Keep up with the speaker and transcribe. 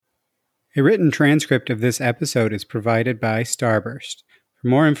A written transcript of this episode is provided by Starburst. For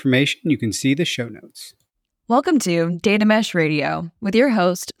more information, you can see the show notes. Welcome to Data Mesh Radio with your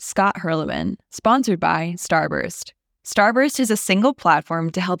host, Scott Hurlman, sponsored by Starburst. Starburst is a single platform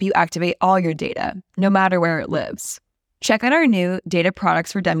to help you activate all your data, no matter where it lives. Check out our new Data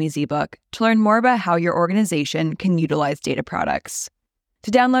Products for Dummies ebook to learn more about how your organization can utilize data products.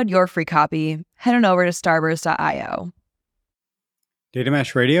 To download your free copy, head on over to starburst.io. Data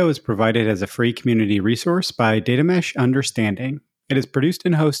Mesh Radio is provided as a free community resource by Data Mesh Understanding. It is produced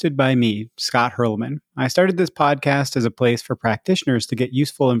and hosted by me, Scott Hurlman. I started this podcast as a place for practitioners to get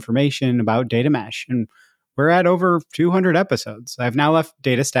useful information about data mesh, and we're at over 200 episodes. I've now left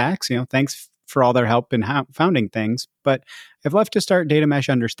DataStax, thanks for all their help in founding things, but I've left to start Data Mesh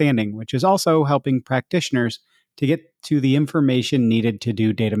Understanding, which is also helping practitioners to get to the information needed to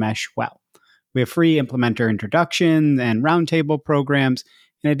do data mesh well. We have free implementer introduction and roundtable programs,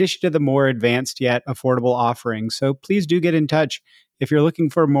 in addition to the more advanced yet affordable offerings. So please do get in touch if you're looking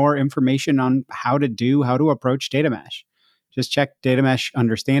for more information on how to approach data mesh. Just check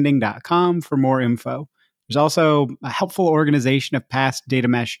datameshunderstanding.com for more info. There's also a helpful organization of past Data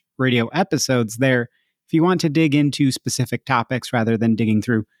Mesh Radio episodes there if you want to dig into specific topics rather than digging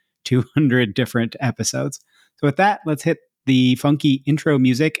through 200 different episodes. So with that, let's hit the funky intro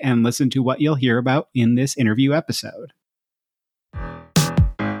music and listen to what you'll hear about in this interview episode.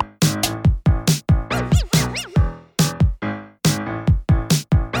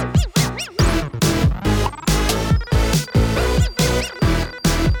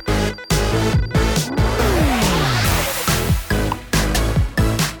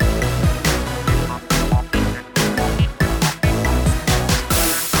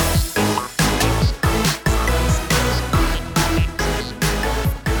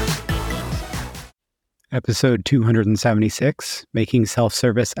 Episode 276, Making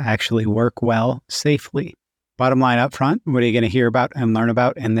Self-Service Actually Work Well Safely. Bottom line up front, what are you going to hear about and learn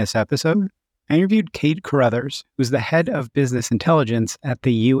about in this episode? I interviewed Kate Carruthers, who's the head of business intelligence at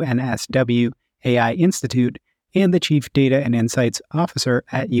the UNSW AI Institute and the chief data and insights officer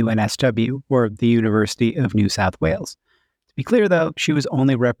at UNSW, or the University of New South Wales. To be clear, though, she was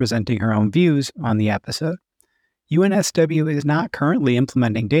only representing her own views on the episode. UNSW is not currently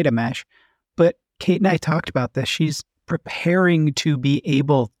implementing data mesh, but Kate and I talked about this. She's preparing to be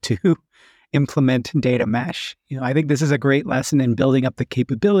able to implement data mesh. I think this is a great lesson in building up the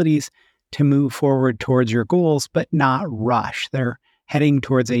capabilities to move forward towards your goals, but not rush. They're heading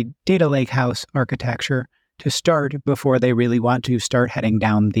towards a data lakehouse architecture to start before they really want to start heading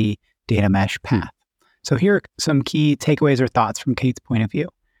down the data mesh path. So here are some key takeaways or thoughts from Kate's point of view.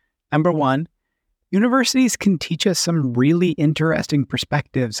 Number one, universities can teach us some really interesting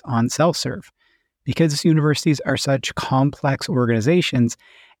perspectives on self-serve. Because universities are such complex organizations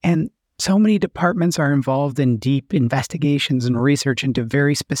and so many departments are involved in deep investigations and research into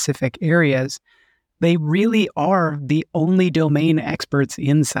very specific areas, they really are the only domain experts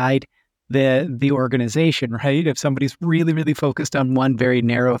inside the organization, right? If somebody's really, really focused on one very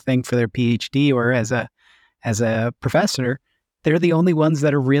narrow thing for their PhD or as a professor, they're the only ones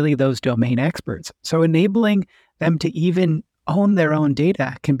that are really those domain experts. So enabling them to even own their own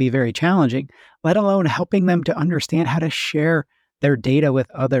data can be very challenging, let alone helping them to understand how to share their data with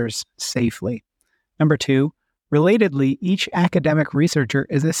others safely. Number two, relatedly, each academic researcher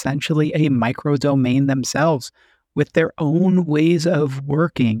is essentially a micro-domain themselves with their own ways of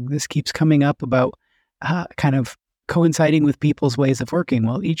working. This keeps coming up about kind of coinciding with people's ways of working.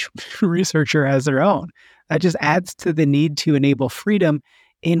 Well, each researcher has their own. That just adds to the need to enable freedom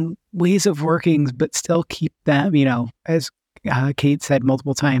in ways of working, but still keep them, as Kate said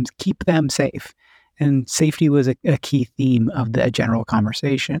multiple times, keep them safe. And safety was a key theme of the general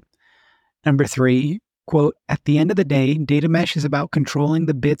conversation. Number three, quote, at the end of the day, data mesh is about controlling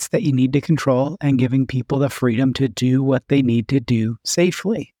the bits that you need to control and giving people the freedom to do what they need to do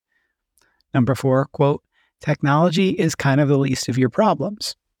safely. Number four, quote, technology is kind of the least of your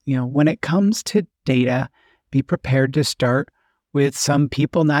problems. When it comes to data, be prepared to start with some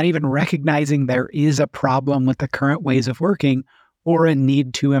people not even recognizing there is a problem with the current ways of working or a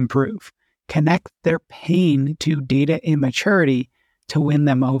need to improve. Connect their pain to data immaturity to win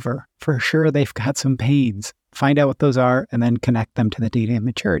them over. For sure, they've got some pains. Find out what those are and then connect them to the data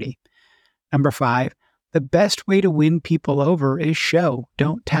immaturity. Number five, the best way to win people over is show,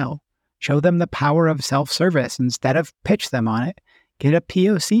 don't tell. Show them the power of self-service instead of pitch them on it. Get a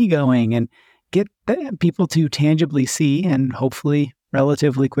POC going and get people to tangibly see and hopefully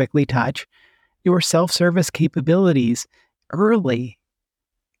relatively quickly touch your self-service capabilities early.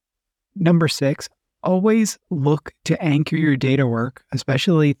 Number six, Always look to anchor your data work,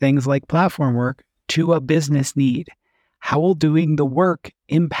 especially things like platform work, to a business need. How will doing the work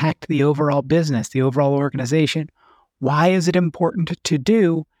impact the overall business, the overall organization? Why is it important to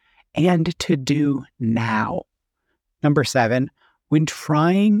do and to do now? Number 7, when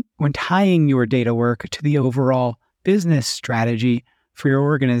tying your data work to the overall business strategy for your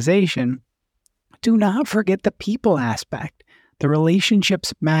organization, do not forget the people aspect. The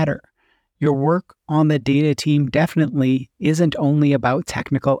relationships matter. Your work on the data team definitely isn't only about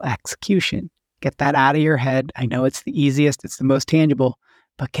technical execution. Get that out of your head. I know it's the easiest, it's the most tangible,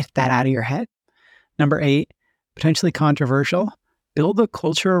 but get that out of your head. Number 8, potentially controversial, build a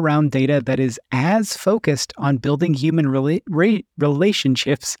culture around data that is as focused on building human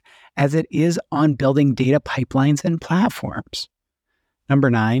relationships as it is on building data pipelines and platforms.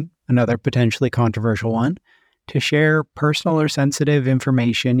 Number 9, another potentially controversial one, to share personal or sensitive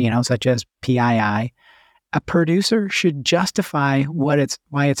information, such as PII, a producer should justify why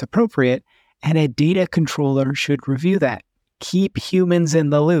it's appropriate, and a data controller should review that. Keep humans in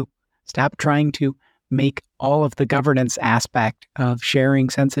the loop. Stop trying to make all of the governance aspect of sharing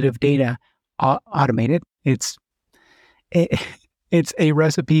sensitive data automated. It's a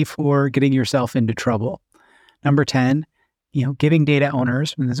recipe for getting yourself into trouble. Number 10, giving data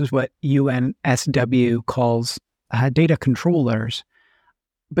owners, and this is what UNSW calls data controllers,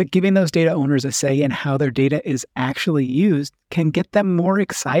 but giving those data owners a say in how their data is actually used can get them more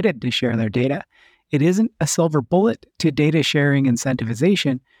excited to share their data. It isn't a silver bullet to data sharing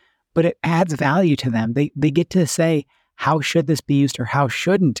incentivization, but it adds value to them. They get to say, how should this be used or how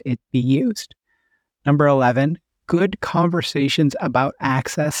shouldn't it be used? Number 11, good conversations about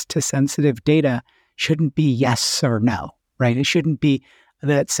access to sensitive data shouldn't be yes or no, right? It shouldn't be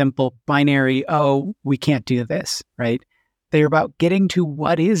that simple binary, oh, we can't do this, right? They're about getting to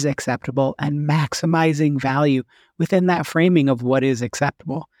what is acceptable and maximizing value within that framing of what is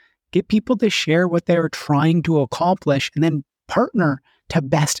acceptable. Get people to share what they're trying to accomplish and then partner to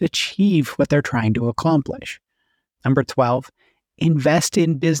best achieve what they're trying to accomplish. Number 12, invest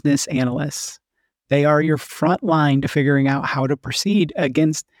in business analysts. They are your front line to figuring out how to proceed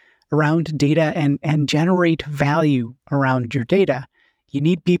around data and generate value around your data. You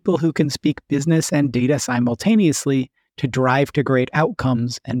need people who can speak business and data simultaneously to drive to great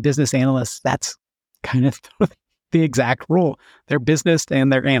outcomes. And business analysts, that's kind of the exact role. They're business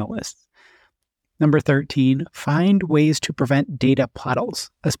and they're analysts. Number 13, find ways to prevent data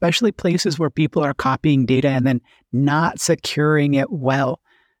puddles, especially places where people are copying data and then not securing it well.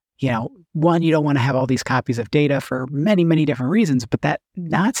 One, you don't want to have all these copies of data for many, many different reasons, but that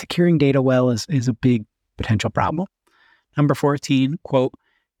not securing data well is a big potential problem. Number 14, quote,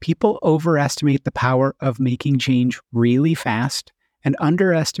 people overestimate the power of making change really fast and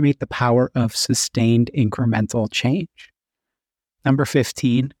underestimate the power of sustained incremental change. Number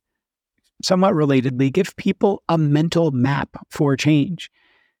 15, somewhat relatedly, give people a mental map for change.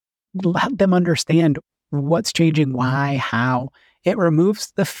 Let them understand what's changing, why, how. It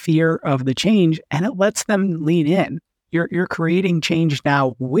removes the fear of the change and it lets them lean in. You're creating change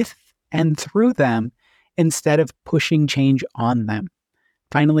now with and through them instead of pushing change on them.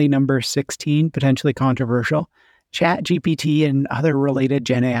 Finally, number 16, potentially controversial, ChatGPT and other related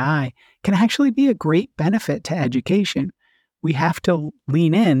Gen AI can actually be a great benefit to education. We have to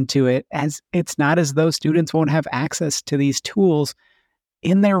lean into it, as it's not as though students won't have access to these tools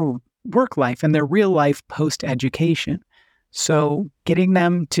in their work life and their real life post-education. So getting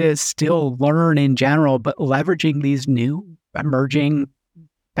them to still learn in general, but leveraging these new emerging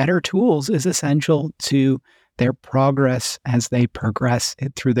better tools is essential to their progress as they progress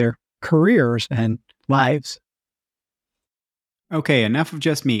through their careers and lives. Okay, enough of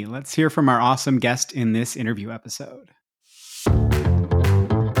just me. Let's hear from our awesome guest in this interview episode.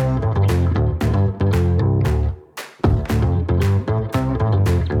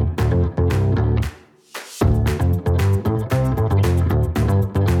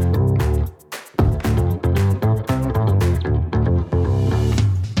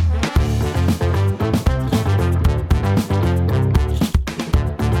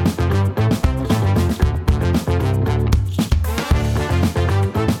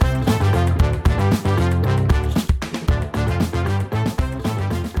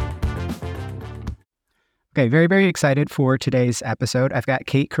 Okay, very, very excited for today's episode. I've got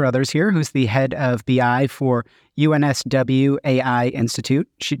Kate Carruthers here, who's the head of BI for UNSW AI Institute.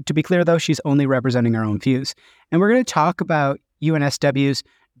 To be clear, though, she's only representing her own views. And we're going to talk about UNSW's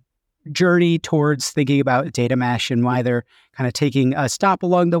journey towards thinking about data mesh and why they're kind of taking a stop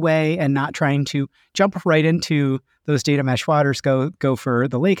along the way and not trying to jump right into those data mesh waters, go for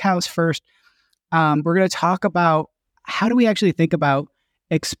the lake house first. we're going to talk about how do we actually think about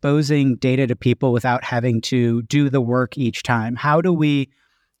exposing data to people without having to do the work each time? How do we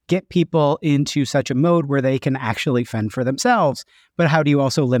get people into such a mode where they can actually fend for themselves? But how do you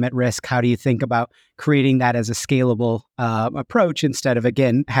also limit risk? How do you think about creating that as a scalable approach instead of,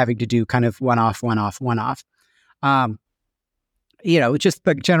 again, having to do kind of one-off? It's just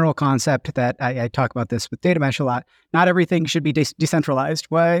the general concept that I talk about this with data mesh a lot. Not everything should be decentralized.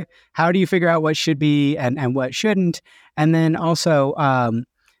 How do you figure out what should be and what shouldn't? And then also,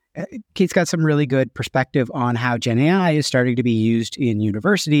 Kate's got some really good perspective on how Gen AI is starting to be used in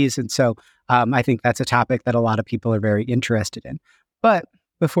universities. And so I think that's a topic that a lot of people are very interested in. But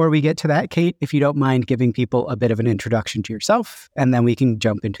before we get to that, Kate, if you don't mind giving people a bit of an introduction to yourself, and then we can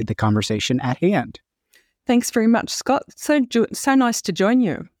jump into the conversation at hand. Thanks very much, Scott. So nice to join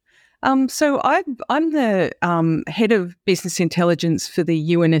you. So I'm the head of business intelligence for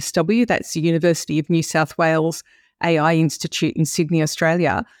the UNSW, that's the University of New South Wales AI Institute in Sydney,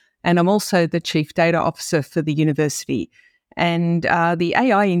 Australia. And I'm also the Chief Data Officer for the university. And the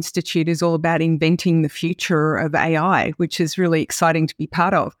AI Institute is all about inventing the future of AI, which is really exciting to be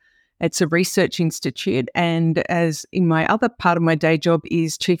part of. It's a research institute. And as in my other part of my day job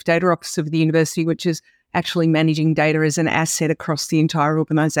is Chief Data Officer of the university, which is actually managing data as an asset across the entire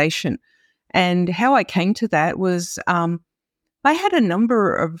organisation. And how I came to that was I had a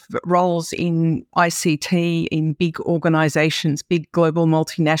number of roles in ICT in big organisations, big global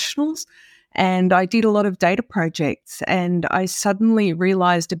multinationals, and I did a lot of data projects. And I suddenly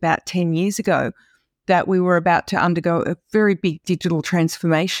realised about 10 years ago that we were about to undergo a very big digital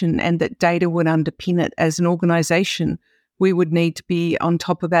transformation and that data would underpin it. As an organisation, we would need to be on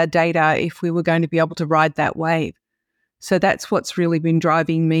top of our data if we were going to be able to ride that wave. So that's what's really been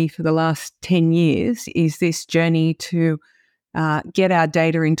driving me for the last 10 years, is this journey to get our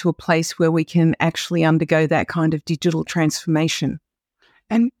data into a place where we can actually undergo that kind of digital transformation.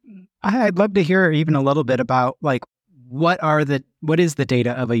 And I'd love to hear even a little bit about what is the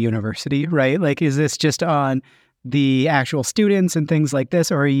data of a university, right? Like, is this just on the actual students and things like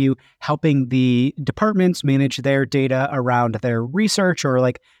this, or are you helping the departments manage their data around their research,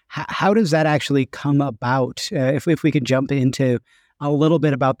 or how does that actually come about? If we could jump into a little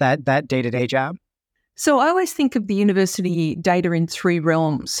bit about that day-to-day job. So I always think of the university data in three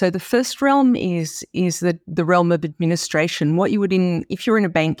realms. So the first realm is the realm of administration. What you would if you're in a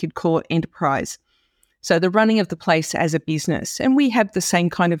bank, you'd call it enterprise. So the running of the place as a business. And we have the same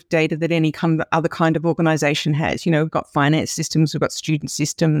kind of data that any other kind of organisation has. We've got finance systems, we've got student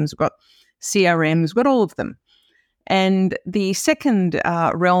systems, we've got CRMs, we've got all of them. And the second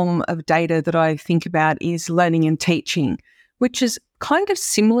realm of data that I think about is learning and teaching, which is kind of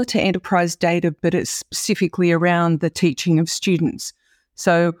similar to enterprise data, but it's specifically around the teaching of students.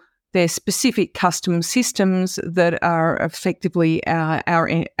 So there's specific custom systems that are effectively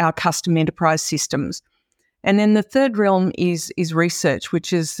our custom enterprise systems. And then the third realm is research,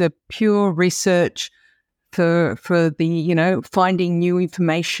 which is the pure research for the, finding new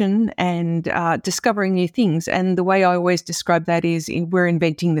information and discovering new things. And the way I always describe that is we're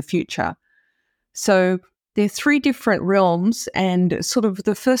inventing the future. So there are three different realms, and sort of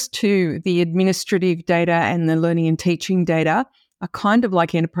the first two, the administrative data and the learning and teaching data, are kind of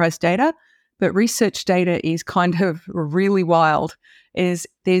like enterprise data, but research data is kind of really wild. There's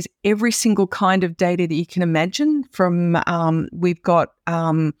every single kind of data that you can imagine. From we've got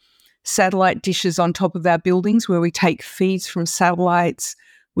satellite dishes on top of our buildings where we take feeds from satellites.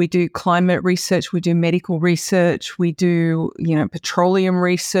 We do climate research, we do medical research, we do petroleum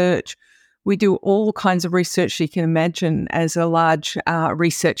research. We do all kinds of research you can imagine as a large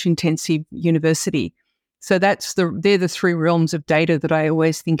research-intensive university. So they're the three realms of data that I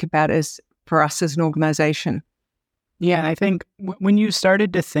always think about for us as an organisation. Yeah, and I think when you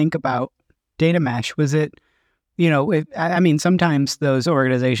started to think about data mesh, was it, sometimes those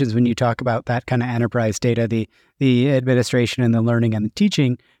organizations, when you talk about that kind of enterprise data, the administration and the learning and the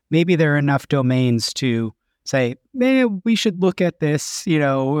teaching, maybe there are enough domains to say, we should look at this,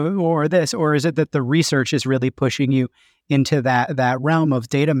 or this, or is it that the research is really pushing you into that realm of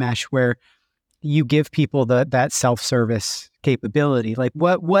data mesh where you give people that self-service capability? Like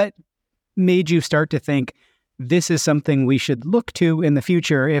what made you start to think this is something we should look to in the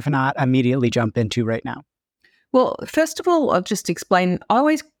future, if not immediately jump into right now? Well, first of all, I'll just explain. I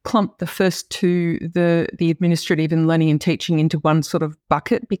always clump the first two, the administrative and learning and teaching, into one sort of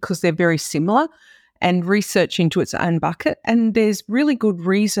bucket because they're very similar, and research into its own bucket. And there's really good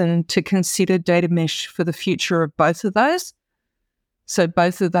reason to consider data mesh for the future of both of those. So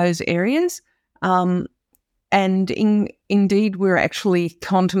both of those areas. And indeed, we're actually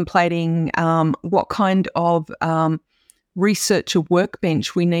contemplating what kind of researcher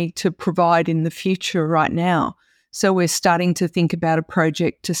workbench we need to provide in the future right now. So we're starting to think about a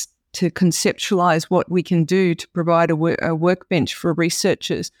project to conceptualize what we can do to provide a workbench for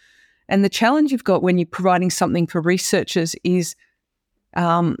researchers. And the challenge you've got when you're providing something for researchers is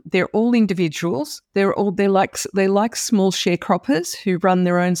they're all individuals. They're like small sharecroppers who run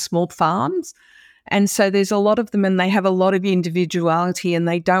their own small farms. And so there's a lot of them, and they have a lot of individuality, and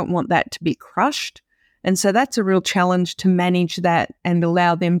they don't want that to be crushed. And so that's a real challenge to manage that and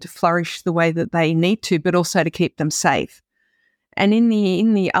allow them to flourish the way that they need to, but also to keep them safe. And in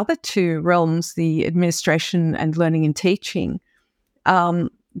the other two realms, the administration and learning and teaching,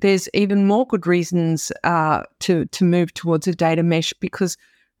 there's even more good reasons to move towards a data mesh, because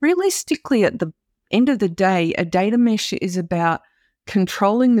realistically, at the end of the day, a data mesh is about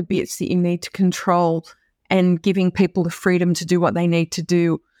controlling the bits that you need to control and giving people the freedom to do what they need to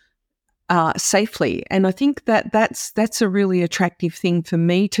do safely. And I think that's a really attractive thing for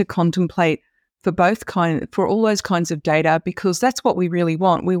me to contemplate for all those kinds of data, because that's what we really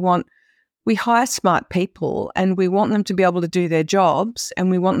want. We hire smart people, and we want them to be able to do their jobs, and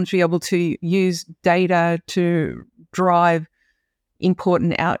we want them to be able to use data to drive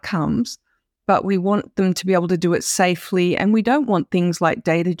important outcomes, but we want them to be able to do it safely. And we don't want things like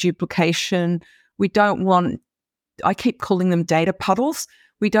data duplication. I keep calling them data puddles.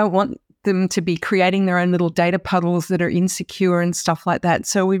 We don't want them to be creating their own little data puddles that are insecure and stuff like that.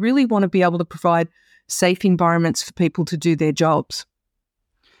 So we really want to be able to provide safe environments for people to do their jobs.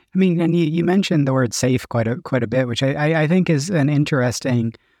 I mean, and you mentioned the word safe quite a bit, which I think is an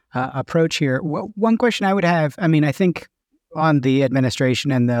interesting approach here. One question I would have, I mean, I think on the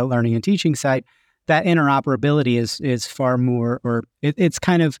administration and the learning and teaching side, that interoperability is far more, or it's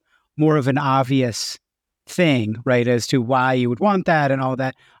kind of more of an obvious thing, right, as to why you would want that and all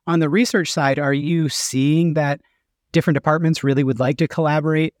that. On the research side, are you seeing that different departments really would like to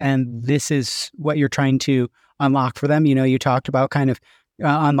collaborate, and this is what you're trying to unlock for them? You know, you talked about kind of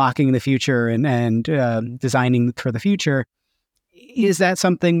unlocking the future and designing for the future. Is that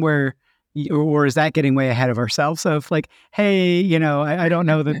something where, or is that getting way ahead of ourselves of like, hey, you know, I don't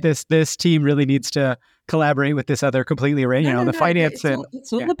know that this team really needs to collaborate with this other completely, the finance.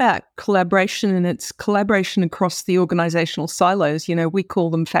 It's all about collaboration, and it's collaboration across the organizational silos. You know, we call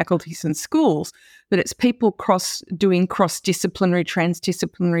them faculties and schools, but it's people doing cross-disciplinary,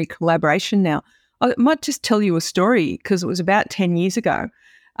 transdisciplinary collaboration now. I might just tell you a story, because it was about 10 years ago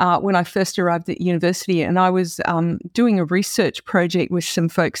when I first arrived at university, and I was doing a research project with some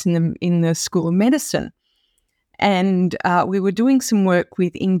folks in the School of Medicine. And we were doing some work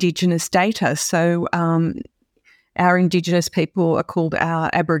with Indigenous data. So our Indigenous people are called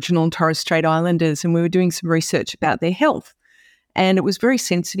our Aboriginal and Torres Strait Islanders, and we were doing some research about their health. And it was very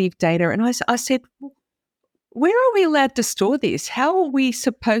sensitive data. And I said, where are we allowed to store this? How are we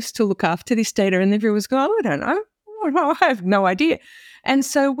supposed to look after this data? And everyone was going, I don't know. I have no idea. And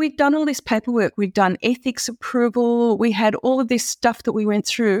so we've done all this paperwork. We've done ethics approval. We had all of this stuff that we went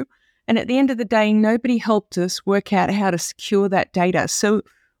through. And at the end of the day, nobody helped us work out how to secure that data. So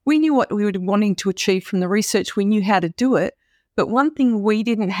we knew what we were wanting to achieve from the research. We knew how to do it. But one thing we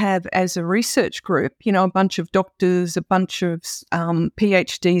didn't have as a research group, you know, a bunch of doctors, a bunch of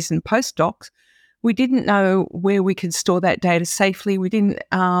PhDs and postdocs, we didn't know where we could store that data safely. We didn't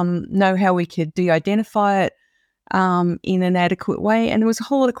know how we could de-identify it in an adequate way. And there was a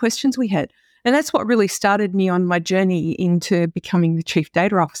whole lot of questions we had. And that's what really started me on my journey into becoming the Chief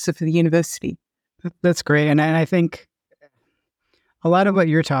Data Officer for the university. That's great. And I think a lot of what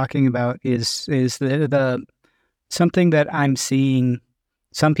you're talking about is the something that I'm seeing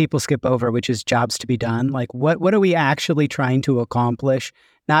some people skip over, which is jobs to be done. Like, what are we actually trying to accomplish?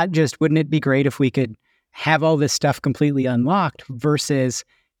 Not just, wouldn't it be great if we could have all this stuff completely unlocked, versus,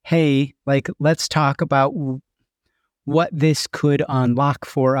 hey, like, let's talk about what this could unlock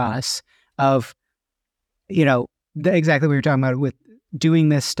for us of, you know, exactly what you're talking about with doing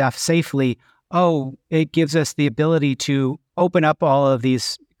this stuff safely. Oh, it gives us the ability to open up all of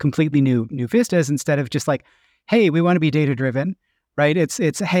these completely new vistas, instead of just like, hey, we want to be data driven, right?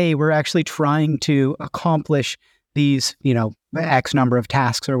 It's hey, we're actually trying to accomplish these, you know, X number of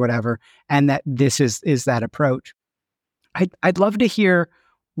tasks or whatever, and that this is that approach. I'd love to hear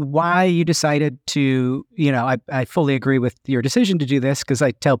why you decided to, you know, I fully agree with your decision to do this, because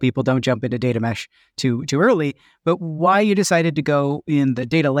I tell people don't jump into data mesh too early, but why you decided to go in the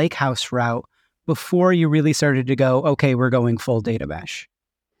data lakehouse route before you really started to go, okay, we're going full data mesh.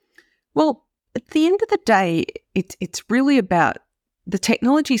 Well, at the end of the day, it's really about the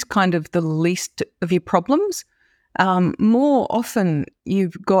technology is kind of the least of your problems. More often,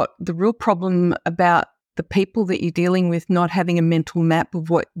 you've got the real problem about the people that you're dealing with not having a mental map of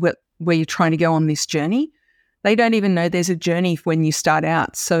where you're trying to go on this journey. They don't even know there's a journey when you start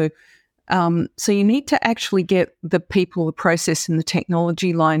out. So you need to actually get the people, the process, and the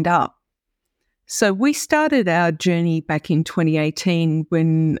technology lined up. So we started our journey back in 2018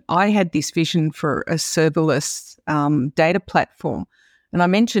 when I had this vision for a serverless data platform. And I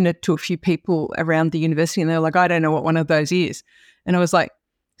mentioned it to a few people around the university, and they were like, I don't know what one of those is. And I was like,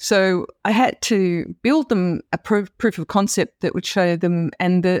 so I had to build them a proof of concept that would show them.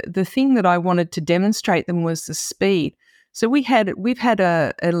 And the thing that I wanted to demonstrate them was the speed. So we've had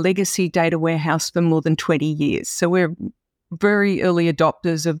a legacy data warehouse for more than 20 years. So we're very early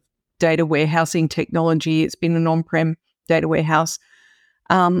adopters of data warehousing technology. It's been an on-prem data warehouse.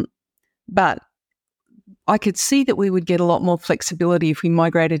 But I could see that we would get a lot more flexibility if we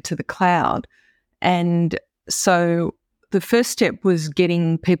migrated to the cloud. And so the first step was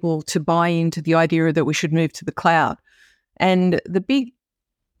getting people to buy into the idea that we should move to the cloud. And the big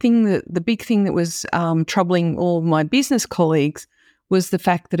thing that was troubling all my business colleagues was the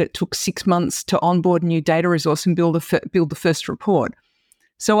fact that it took 6 months to onboard a new data resource and build the first report.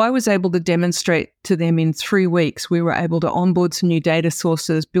 So I was able to demonstrate to them in 3 weeks. We were able to onboard some new data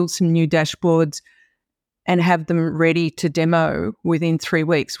sources, build some new dashboards, and have them ready to demo within 3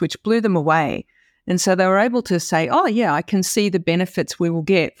 weeks, which blew them away. And so they were able to say, oh, yeah, I can see the benefits we will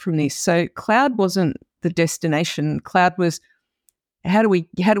get from this. So cloud wasn't the destination. Cloud was, how do we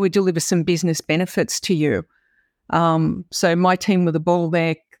deliver some business benefits to you? So my team were the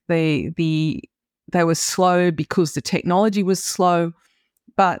bottleneck. They were slow because the technology was slow.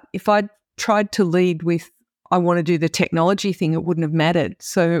 But if I'd tried to lead with, I want to do the technology thing, it wouldn't have mattered.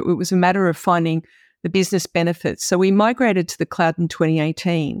 So it was a matter of finding the business benefits. So we migrated to the cloud in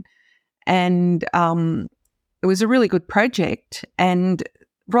 2018, and it was a really good project. And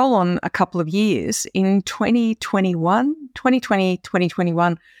roll on a couple of years, in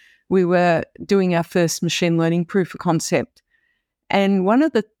 2021, we were doing our first machine learning proof of concept. And one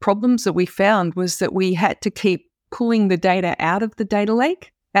of the problems that we found was that we had to keep pulling the data out of the data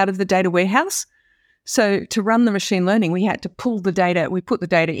lake, out of the data warehouse. So to run the machine learning, we had to pull the data. We put the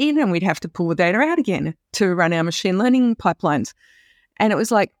data in and we'd have to pull the data out again to run our machine learning pipelines. And it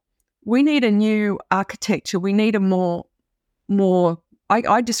was like, we need a new architecture. We need a more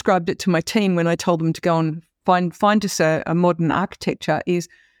I described it to my team when I told them to go and find us a modern architecture, is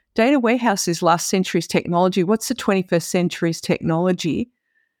data warehouse is last century's technology. What's the 21st century's technology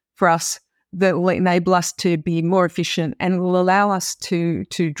for us that will enable us to be more efficient and will allow us to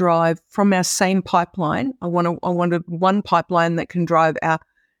drive from our same pipeline? I wanted one pipeline that can drive our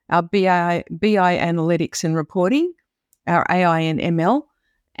BI analytics and reporting, our AI and ML,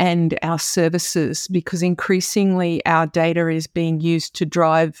 and our services, because increasingly our data is being used to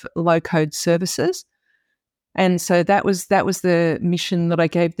drive low-code services. And so that was the mission that I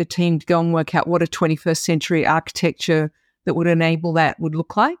gave the team, to go and work out what a 21st century architecture that would enable that would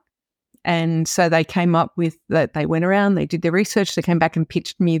look like. And so they came up with that. They went around, they did their research, they came back and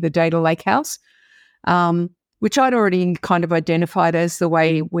pitched me the data lakehouse, which I'd already kind of identified as the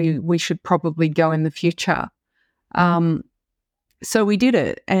way we should probably go in the future. So we did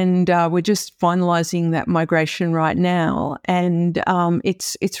it, and we're just finalising that migration right now. And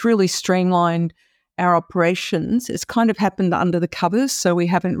it's really streamlined our operations. It's kind of happened under the covers, so we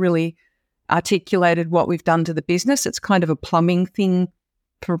haven't really articulated what we've done to the business. It's kind of a plumbing thing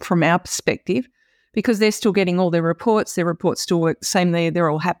from our perspective, because they're still getting all their reports. Their reports still work the same.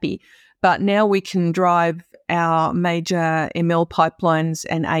 They're all happy. But now we can drive our major ML pipelines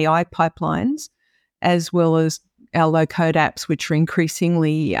and AI pipelines, as well as our low-code apps, which are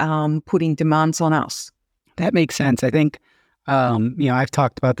increasingly putting demands on us. That makes sense. I think, I've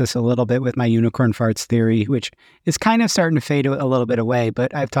talked about this a little bit with my unicorn farts theory, which is kind of starting to fade a little bit away.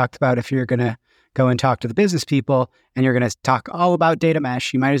 But I've talked about, if you're going to go and talk to the business people and you're going to talk all about data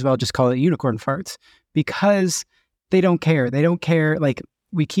mesh, you might as well just call it unicorn farts, because they don't care. They don't care. Like,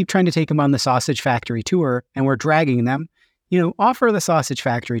 we keep trying to take them on the sausage factory tour and we're dragging them. Offer the sausage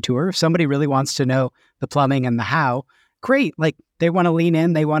factory tour. If somebody really wants to know the plumbing and the how, great. Like, they want to lean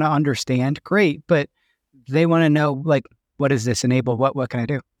in, they want to understand, great. But they want to know, like, what does this enable? What can I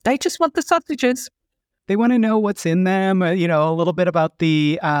do? They just want the sausages. They want to know what's in them, a little bit about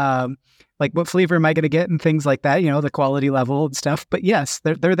the, like, what flavor am I going to get and things like that, the quality level and stuff. But yes,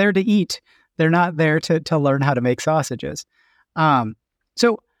 they're there to eat. They're not there to learn how to make sausages.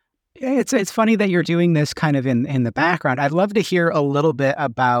 So it's funny that you're doing this kind of in the background. I'd love to hear a little bit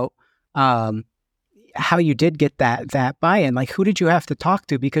about, how you did get that buy-in. Like, who did you have to talk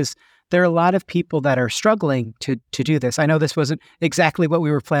to? Because there are a lot of people that are struggling to do this. I know this wasn't exactly what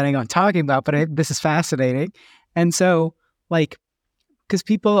we were planning on talking about, but this is fascinating. And so, like, because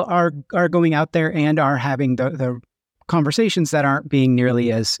people are going out there and are having the conversations that aren't being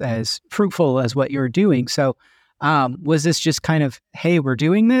nearly as fruitful as what you're doing. So, was this just kind of, hey, we're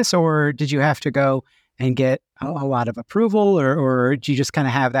doing this, or did you have to go and get a lot of approval, or do you just kind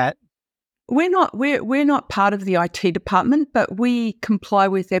of have that? We're not part of the IT department, but we comply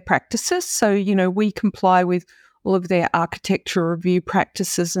with their practices. So, we comply with all of their architecture review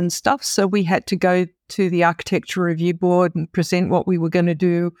practices and stuff. So we had to go to the architecture review board and present what we were going to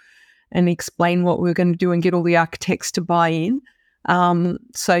do and explain what we were going to do and get all the architects to buy in. One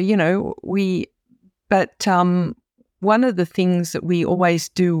of the things that we always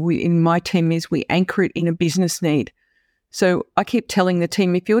do in my team is we anchor it in a business need. So I keep telling the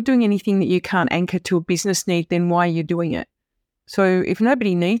team, if you're doing anything that you can't anchor to a business need, then why are you doing it? So if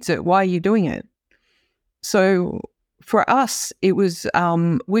nobody needs it, why are you doing it? So for us, it was,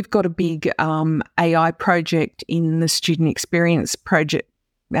 we've got a big AI project in the student experience project,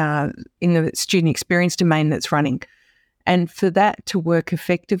 in the student experience domain that's running. And for that to work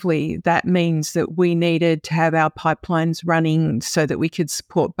effectively, that means that we needed to have our pipelines running so that we could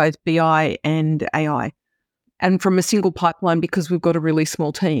support both BI and AI. And from a single pipeline, because we've got a really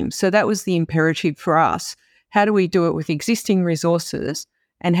small team. So that was the imperative for us. How do we do it with existing resources,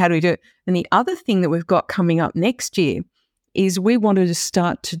 and how do we do it? And the other thing that we've got coming up next year is we wanted to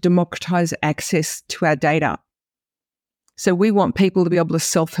start to democratize access to our data. So we want people to be able to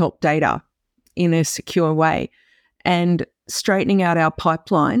self-help data in a secure way, and straightening out our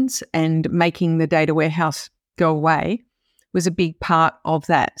pipelines and making the data warehouse go away was a big part of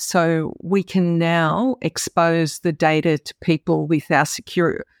that. So we can now expose the data to people with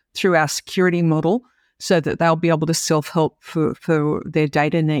through our security model, so that they'll be able to self-help for their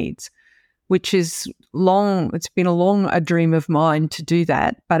data needs, which is long. It's been a dream of mine to do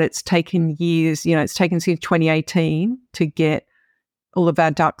that, but it's taken years. It's taken since 2018 to get all of our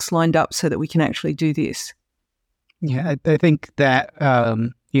ducks lined up so that we can actually do this. Yeah, I think that,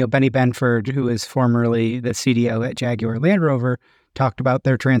 Benny Benford, who is formerly the CDO at Jaguar Land Rover, talked about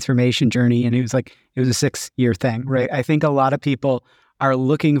their transformation journey, and he was like, it was a 6-year thing, right? I think a lot of people are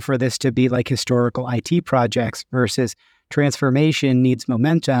looking for this to be like historical IT projects, versus transformation needs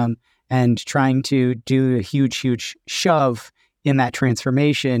momentum, and trying to do a huge shove in that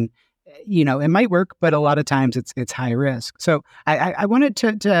transformation. It might work, but a lot of times it's high risk. So I wanted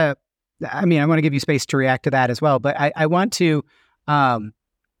to I want to give you space to react to that as well, but I want to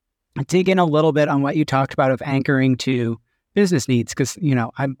dig in a little bit on what you talked about of anchoring to business needs, because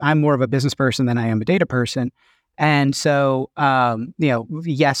I'm more of a business person than I am a data person, and so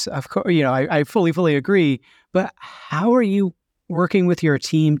yes, of course, I fully agree. But how are you working with your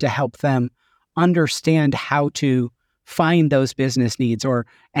team to help them understand how to find those business needs or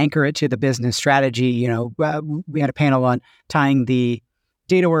anchor it to the business strategy? We had a panel on tying the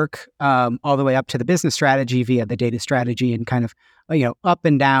data work all the way up to the business strategy via the data strategy, and kind of up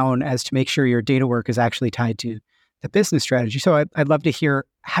and down as to make sure your data work is actually tied to the business strategy. So I'd love to hear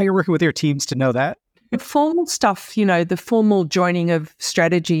how you're working with your teams to know that. The formal stuff, the formal joining of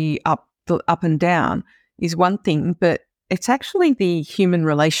strategy up and down is one thing, but it's actually the human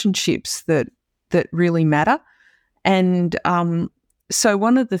relationships that really matter. And so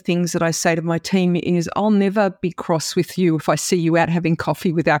one of the things that I say to my team is, I'll never be cross with you if I see you out having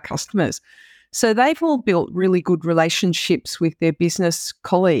coffee with our customers. So they've all built really good relationships with their business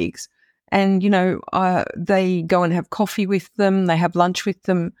colleagues, and they go and have coffee with them, they have lunch with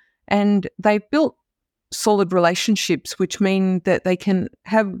them, and they've built solid relationships, which mean that they can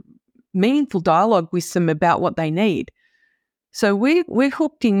have meaningful dialogue with them about what they need. So we're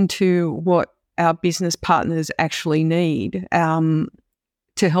hooked into what our business partners actually need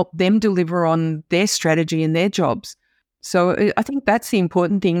to help them deliver on their strategy and their jobs. So I think that's the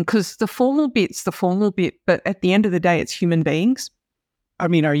important thing, because the formal bit's the formal bit, but at the end of the day, it's human beings.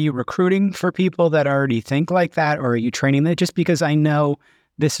 Are you recruiting for people that already think like that, or are you training them? Just because I know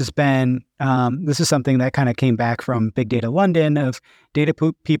this has been, this is something that kind of came back from Big Data London, of data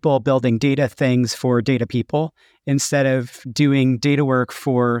people building data things for data people instead of doing data work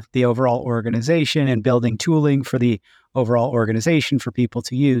for the overall organization and building tooling for the overall organization for people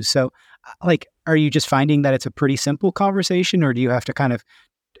to use. So are you just finding that it's a pretty simple conversation, or do you have to kind of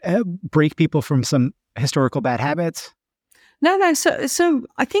break people from some historical bad habits? No. So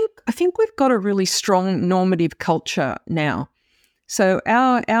I think we've got a really strong normative culture now. So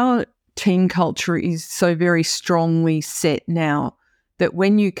our team culture is so very strongly set now that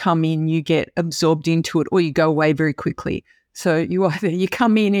when you come in, you get absorbed into it or you go away very quickly. So you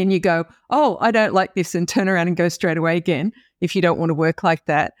come in and you go, oh, I don't like this, and turn around and go straight away again if you don't want to work like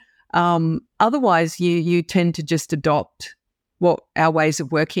that. Otherwise, you tend to just adopt what our ways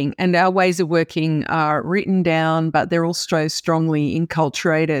of working, and our ways of working are written down, but they're also strongly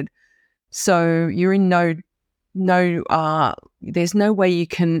enculturated. So you're in there's no way you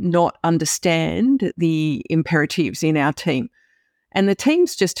can not understand the imperatives in our team. And the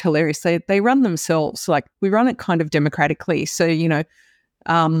team's just hilarious. They run themselves. Like, we run it kind of democratically. So,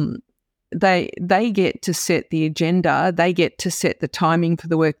 they get to set the agenda. They get to set the timing for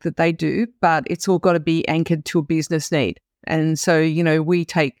the work that they do, but it's all got to be anchored to a business need. And so, we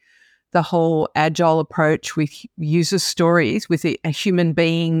take the whole agile approach with user stories, with a human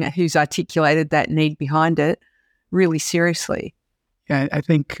being who's articulated that need behind it really seriously. Yeah, I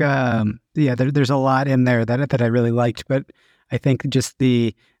think, there's a lot in there that I really liked, but I think just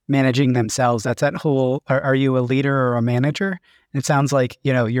the managing themselves, that's that whole, are you a leader or a manager? And it sounds like,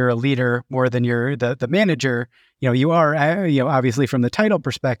 you're a leader more than you're the manager. You are, obviously from the title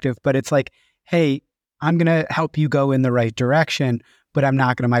perspective, but it's like, hey, I'm going to help you go in the right direction, but I'm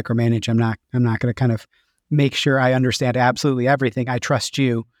not going to micromanage. I'm not going to kind of make sure I understand absolutely everything. I trust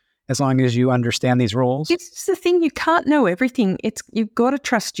you as long as you understand these roles. It's the thing, you can't know everything. You've got to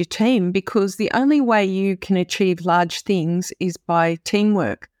trust your team, because the only way you can achieve large things is by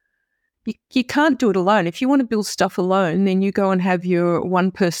teamwork. You can't do it alone. If you want to build stuff alone, then you go and have your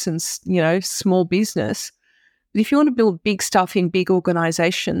one person's, small business. But if you want to build big stuff in big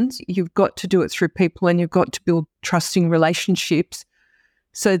organizations, you've got to do it through people, and you've got to build trusting relationships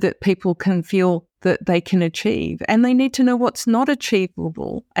so that people can feel that they can achieve. And they need to know what's not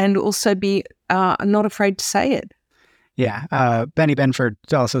achievable, and also be not afraid to say it. Yeah. Benny Benford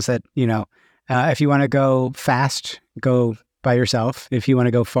also said, if you want to go fast, go by yourself. If you want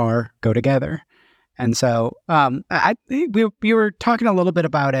to go far, go together. And so we were talking a little bit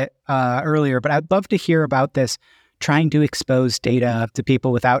about it earlier, but I'd love to hear about this, trying to expose data to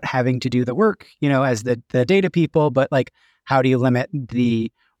people without having to do the work, as the data people, but like, how do you limit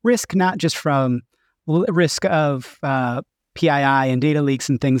the risk, not just from risk of PII and data leaks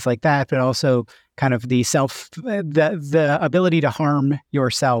and things like that, but also kind of the ability to harm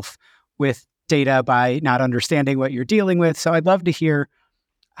yourself with data by not understanding what you're dealing with. So I'd love to hear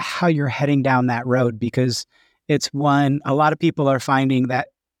how you're heading down that road, because it's one, a lot of people are finding that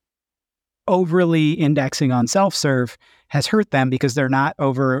overly indexing on self-serve has hurt them, because they're not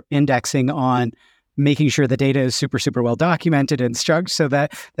over indexing on making sure the data is super, super well documented and structured, so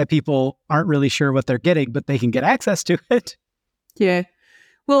that people aren't really sure what they're getting, but they can get access to it. Yeah.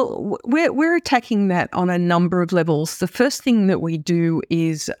 Well, we're attacking that on a number of levels. The first thing that we do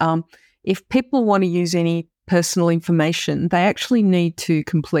is if people want to use any personal information, they actually need to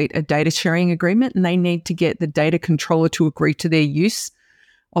complete a data sharing agreement, and they need to get the data controller to agree to their use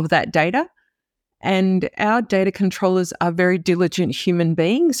of that data. And our data controllers are very diligent human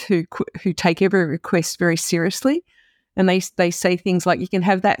beings who take every request very seriously. And they say things like, you can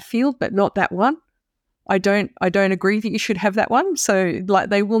have that field, but not that one. I don't agree that you should have that one. So like,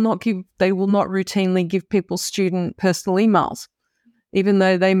 they will not routinely give people student personal emails. Even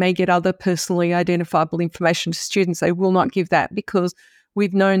though they may get other personally identifiable information to students, they will not give that, because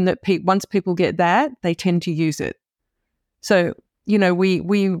we've known that once people get that, they tend to use it. So,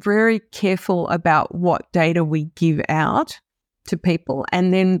 we're very careful about what data we give out to people,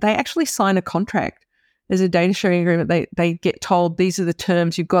 and then they actually sign a contract. There's a data sharing agreement. They get told, these are the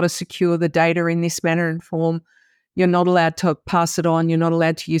terms, you've got to secure the data in this manner and form. You're not allowed to pass it on. You're not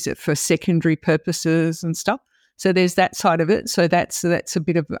allowed to use it for secondary purposes and stuff. So there's that side of it. So that's a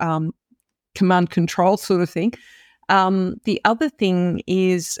bit of command control sort of thing. The other thing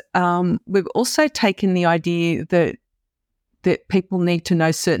is we've also taken the idea that people need to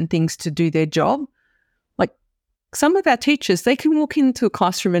know certain things to do their job. Like, some of our teachers, they can walk into a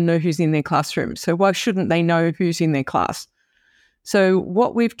classroom and know who's in their classroom. So why shouldn't they know who's in their class? So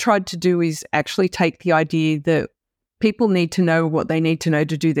what we've tried to do is actually take the idea that people need to know what they need to know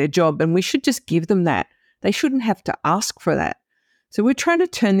to do their job, and we should just give them that. They shouldn't have to ask for that. So we're trying to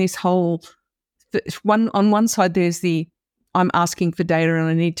turn this whole on one side, there's the I'm asking for data and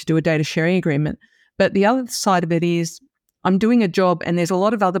I need to do a data sharing agreement. But the other side of it is I'm doing a job and there's a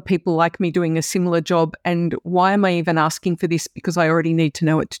lot of other people like me doing a similar job. And why am I even asking for this? Because I already need to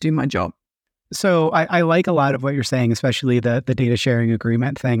know it to do my job. So I like a lot of what you're saying, especially the data sharing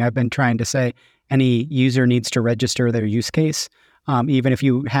agreement thing. I've been trying to say any user needs to register their use case. Even if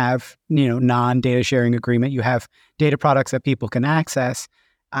you have, non-data sharing agreement, you have data products that people can access.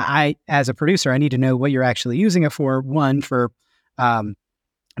 I, as a producer, I need to know what you're actually using it for. One, for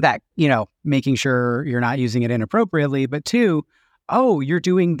that, making sure you're not using it inappropriately, but two, oh, you're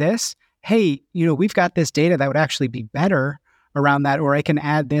doing this. Hey, we've got this data that would actually be better around that, or I can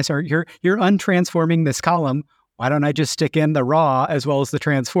add this, or you're untransforming this column. Why don't I just stick in the raw as well as the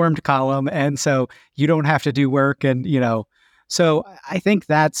transformed column? And so you don't have to do work. And, so I think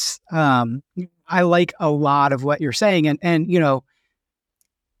that's, I like a lot of what you're saying. And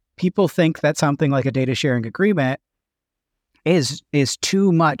people think that something like a data sharing agreement is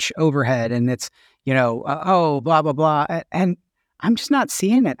too much overhead, and it's, blah, blah, blah. And I'm just not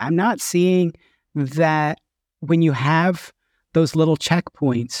seeing it. I'm not seeing that when you have those little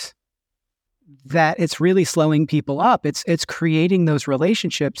checkpoints, that it's really slowing people up. It's creating those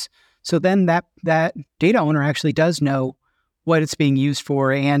relationships. So then that data owner actually does know what it's being used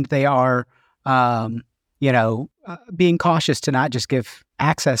for, and they are, being cautious to not just give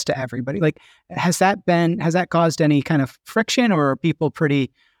access to everybody. Like, has that caused any kind of friction, or are people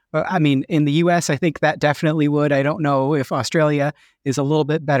pretty? In the U.S., I think that definitely would. I don't know if Australia is a little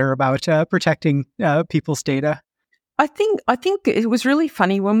bit better about protecting people's data. I think it was really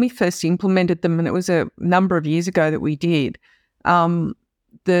funny when we first implemented them, and it was a number of years ago that we did.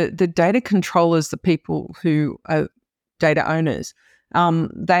 The data controllers, the people who are data owners,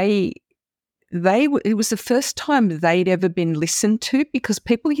 it was the first time they'd ever been listened to, because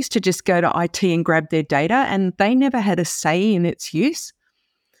people used to just go to IT and grab their data, and they never had a say in its use.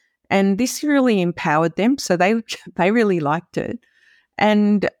 And this really empowered them, so they really liked it.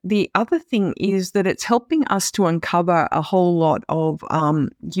 And the other thing is that it's helping us to uncover a whole lot of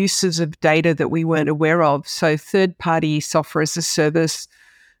uses of data that we weren't aware of. So third-party software as a service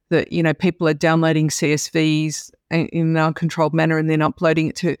that, people are downloading CSVs in an uncontrolled manner and then uploading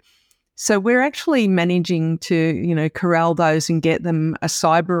it to. So we're actually managing to, corral those and get them a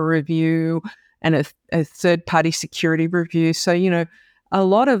cyber review and a third-party security review. So, a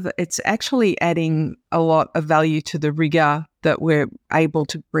lot of it's actually adding a lot of value to the rigor that we're able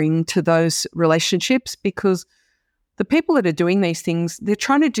to bring to those relationships, because the people that are doing these things, they're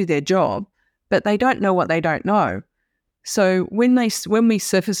trying to do their job, but they don't know what they don't know. So when we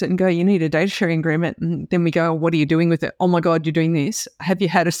surface it and go, you need a data sharing agreement, and then we go, what are you doing with it? Oh my God, you're doing this. Have you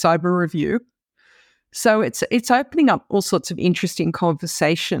had a cyber review? So it's opening up all sorts of interesting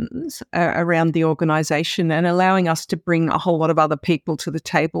conversations around the organisation and allowing us to bring a whole lot of other people to the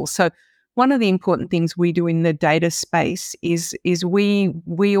table. So one of the important things we do in the data space is we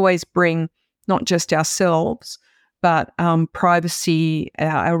always bring not just ourselves, but privacy,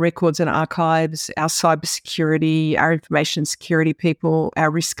 our records and archives, our cybersecurity, our information security people, our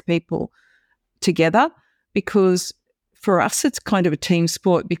risk people together, because for us, it's kind of a team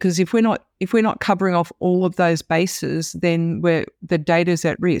sport, because if we're not covering off all of those bases, then the data's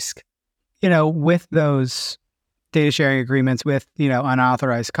at risk. With those data sharing agreements, with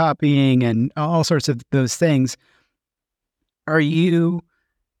unauthorized copying and all sorts of those things, are you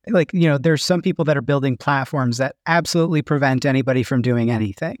there's some people that are building platforms that absolutely prevent anybody from doing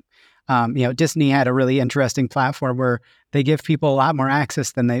anything. Disney had a really interesting platform where they give people a lot more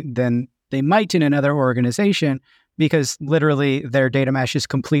access than they might in another organization, because literally their data mesh is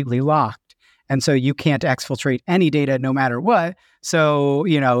completely locked. And so you can't exfiltrate any data no matter what. So,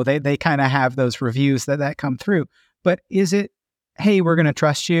 they kind of have those reviews that come through. But is it, hey, we're going to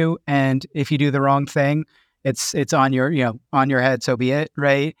trust you, and if you do the wrong thing, it's on your, on your head, so be it,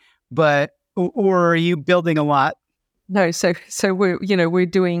 right? But, or are you building a lot? No, so we're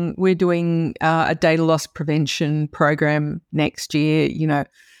doing a data loss prevention program next year,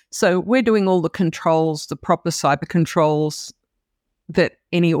 So we're doing all the controls, the proper cyber controls that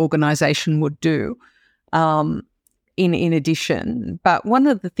any organisation would do in addition. But one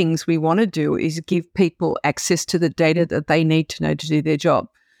of the things we want to do is give people access to the data that they need to know to do their job.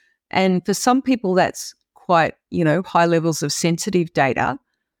 And for some people, that's quite, high levels of sensitive data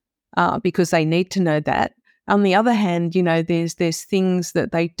because they need to know that. On the other hand, there's things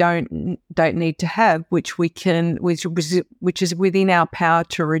that they don't need to have, which is within our power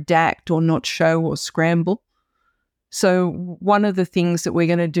to redact or not show or scramble. So one of the things that we're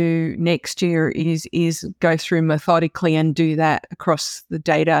going to do next year is go through methodically and do that across the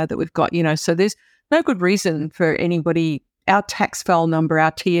data that we've got. So there's no good reason for anybody. Our tax file number,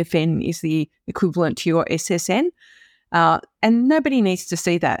 our TFN, is the equivalent to your SSN, and nobody needs to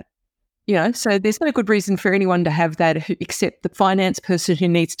see that. So there's no good reason for anyone to have that except the finance person who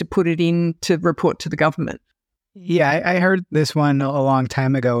needs to put it in to report to the government. Yeah, I heard this one a long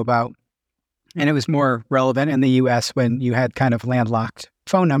time ago about, and it was more relevant in the US when you had kind of landlocked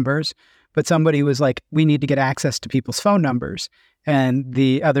phone numbers, but somebody was like, we need to get access to people's phone numbers. And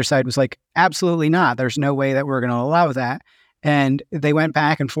the other side was like, absolutely not. There's no way that we're going to allow that. And they went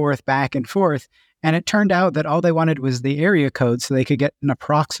back and forth. And it turned out that all they wanted was the area code so they could get an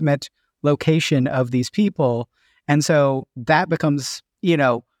approximate location of these people. And so that becomes,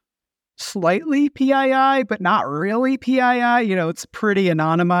 slightly PII, but not really PII. It's pretty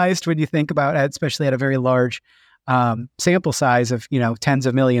anonymized when you think about it, especially at a very large sample size of, tens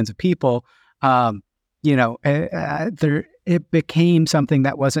of millions of people. It became something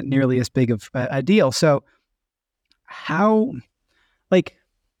that wasn't nearly as big of a deal. So how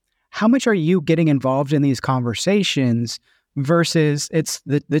much are you getting involved in these conversations versus it's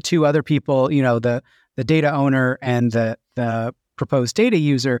the two other people, the data owner and the proposed data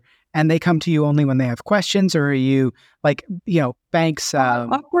user, and they come to you only when they have questions? Or are you banks? I've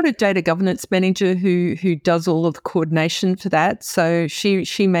got a data governance manager who does all of the coordination for that. So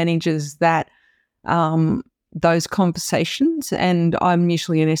she manages that, those conversations, and I'm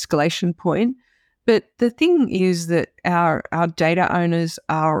usually an escalation point. But the thing is that our data owners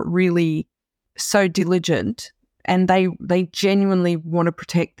are really so diligent, and they genuinely want to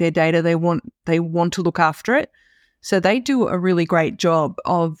protect their data. They want to look after it. So they do a really great job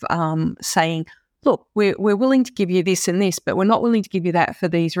of saying, look, we're willing to give you this and this, but we're not willing to give you that for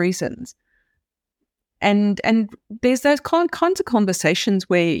these reasons. And there's those kinds of conversations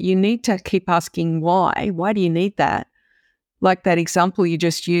where you need to keep asking why. Why do you need that? Like that example you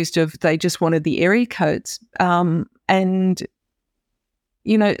just used of they just wanted the area codes. And,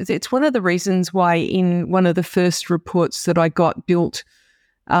 it's one of the reasons why in one of the first reports that I got built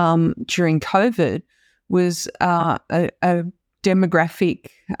during COVID was a demographic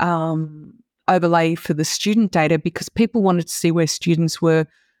overlay for the student data, because people wanted to see where students were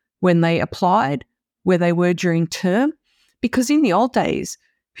when they applied, where they were during term. Because in the old days,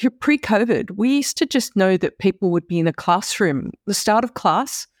 pre-COVID, we used to just know that people would be in a classroom. The start of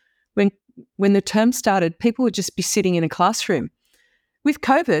class, when the term started, people would just be sitting in a classroom. With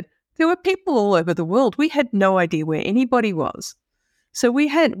COVID, there were people all over the world. We had no idea where anybody was. So we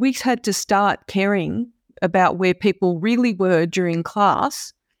had to start caring about where people really were during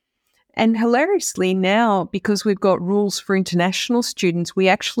class. And hilariously now, because we've got rules for international students, we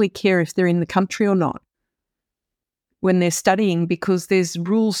actually care if they're in the country or not when they're studying, because there's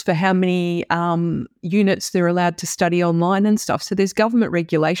rules for how many units they're allowed to study online and stuff. So there's government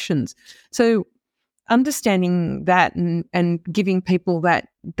regulations. So understanding that and giving people that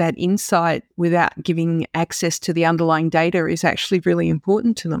insight without giving access to the underlying data is actually really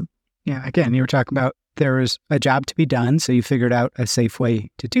important to them. Yeah, again, you were talking about there was a job to be done, so you figured out a safe way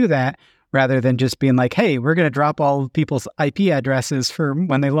to do that, rather than just being like, hey, we're going to drop all people's IP addresses for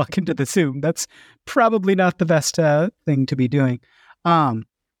when they log into the Zoom. That's probably not the best thing to be doing. Have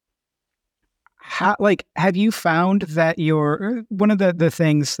you found that one of the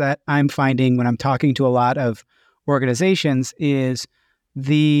things that I'm finding when I'm talking to a lot of organizations is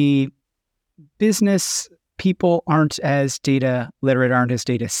the business people aren't as data literate, aren't as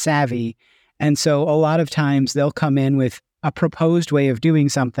data savvy. And so a lot of times they'll come in with a proposed way of doing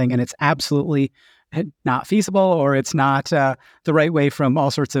something, and it's absolutely not feasible, or it's not the right way from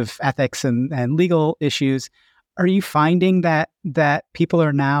all sorts of ethics and legal issues. Are you finding that people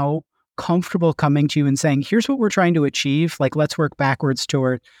are now comfortable coming to you and saying, here's what we're trying to achieve, like, let's work backwards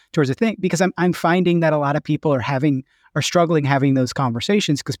towards a thing? Because I'm finding that a lot of people are struggling having those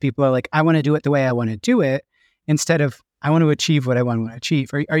conversations, because people are like, I want to do it the way I want to do it, instead of I want to achieve what I want to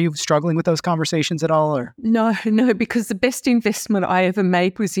achieve. Are you struggling with those conversations at all? Or No, because the best investment I ever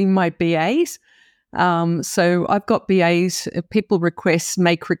made was in my BAs. So I've got BAs, people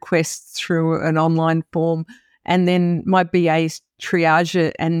make requests through an online form, and then my BAs triage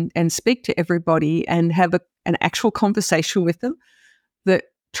it and speak to everybody and have an actual conversation with them that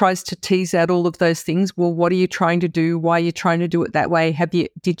tries to tease out all of those things. Well, what are you trying to do? Why are you trying to do it that way?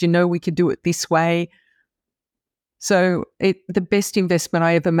 Did you know we could do it this way? So the best investment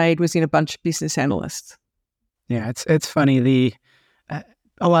I ever made was in a bunch of business analysts. Yeah, it's funny.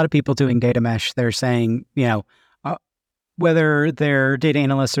 A lot of people doing data mesh, they're saying, whether their data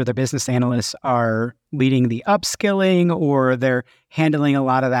analysts or their business analysts are leading the upskilling, or they're handling a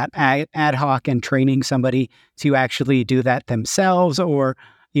lot of that ad hoc and training somebody to actually do that themselves, or,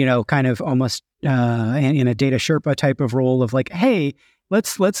 kind of almost in a data Sherpa type of role of like, hey,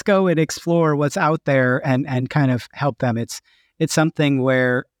 let's go and explore what's out there and kind of help them. It's something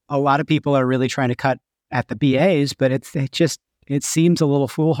where a lot of people are really trying to cut at the BAs, but it seems a little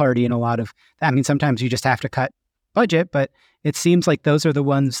foolhardy in a lot of, sometimes you just have to cut budget, but it seems like those are the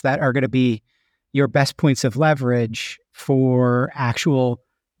ones that are going to be your best points of leverage for actual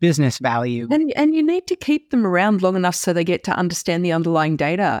business value. And you need to keep them around long enough so they get to understand the underlying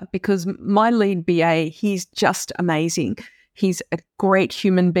data, because my lead BA, he's just amazing. He's a great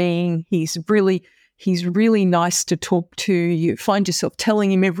human being. He's really nice to talk to. You find yourself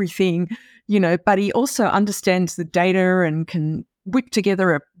telling him everything, but he also understands the data and can whip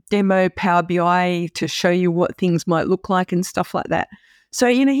together a demo Power BI to show you what things might look like and stuff like that. So,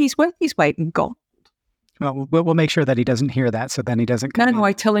 he's worth his weight in gold. Well, we'll make sure that he doesn't hear that, so then he doesn't come No,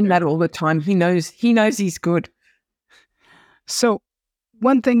 I tell him that all the time. He knows he's good. So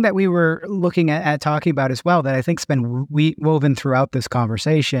one thing that we were looking at talking about as well that I think's been woven throughout this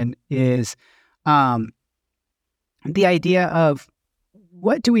conversation is the idea of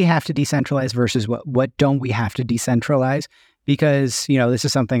what do we have to decentralize versus what don't we have to decentralize? Because, this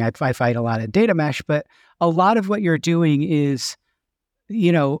is something I fight a lot at data mesh, but a lot of what you're doing is,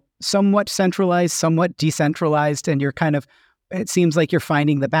 somewhat centralized, somewhat decentralized, and it seems like you're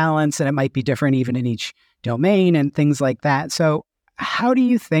finding the balance, and it might be different even in each domain and things like that. So how do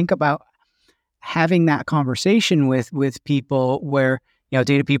you think about having that conversation with people where,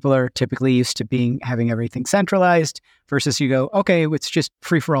 data people are typically used to having everything centralized versus you go, okay, it's just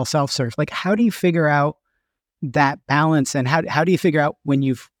free for all self-serve. Like, how do you figure out that balance, and how do you figure out when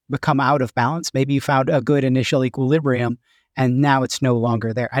you've become out of balance? Maybe you found a good initial equilibrium and now it's no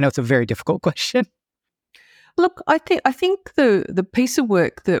longer there. I know it's a very difficult question. Look, I think the piece of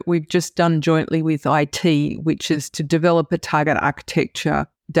work that we've just done jointly with IT, which is to develop a target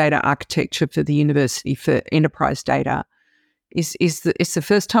data architecture for the university for enterprise data, it's the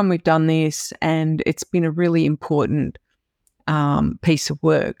first time we've done this, and it's been a really important piece of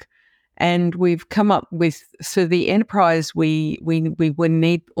work. And we've come up with, so the enterprise, we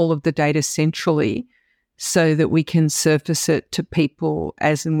need all of the data centrally so that we can surface it to people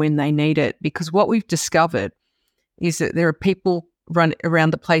as and when they need it. Because what we've discovered is that there are people run around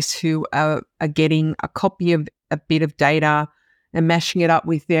the place who are getting a copy of a bit of data and mashing it up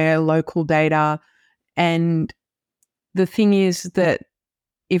with their local data. And the thing is that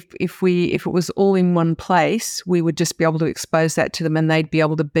if it was all in one place, we would just be able to expose that to them, and they'd be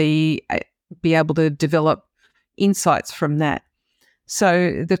able to develop insights from that.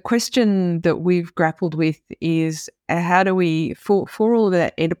 So the question that we've grappled with is, how do we, for all of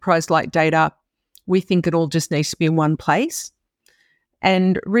that enterprise-like data, we think it all just needs to be in one place.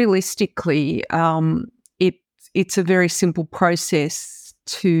 And realistically, it's a very simple process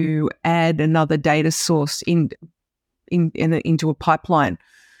to add another data source into a pipeline.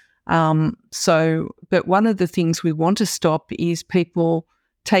 But one of the things we want to stop is people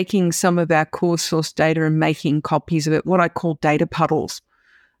taking some of our core source data and making copies of it, what I call data puddles.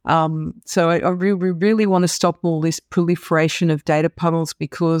 So I really want to stop all this proliferation of data puddles,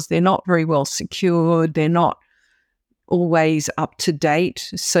 because they're not very well secured. They're not always up to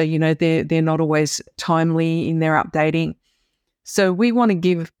date. So, they're not always timely in their updating. So we want to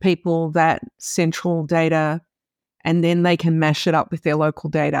give people that central data, and then they can mash it up with their local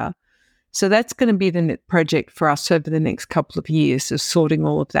data. So that's going to be the project for us over the next couple of years, of sorting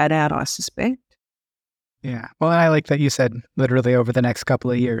all of that out, I suspect. Yeah. Well, I like that you said literally over the next couple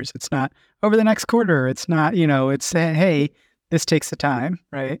of years. It's not over the next quarter. It's not, it's, hey, this takes the time,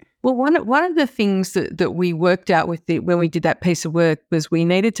 right? Well, one of the things that we worked out with when we did that piece of work was we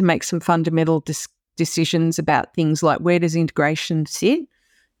needed to make some fundamental decisions about things like, where does integration sit?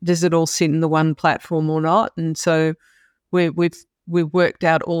 Does it all sit in the one platform or not? And so we've worked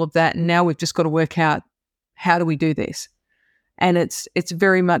out all of that, and now we've just got to work out, how do we do this? And it's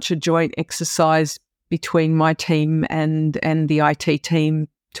very much a joint exercise between my team and the IT team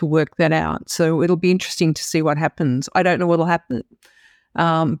to work that out. So it'll be interesting to see what happens. I don't know what will happen,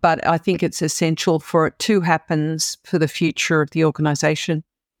 but I think it's essential for it to happen for the future of the organisation.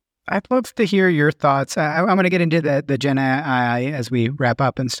 I'd love to hear your thoughts. I'm going to get into the Gen AI as we wrap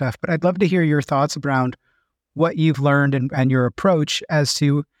up and stuff, but I'd love to hear your thoughts around what you've learned and your approach as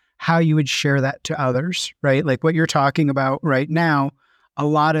to how you would share that to others, right? Like what you're talking about right now, a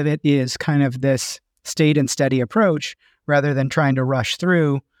lot of it is kind of this state and steady approach rather than trying to rush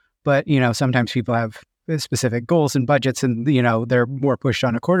through. But, sometimes people have specific goals and budgets, and, they're more pushed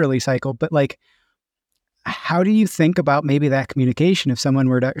on a quarterly cycle. But like, how do you think about maybe that communication if someone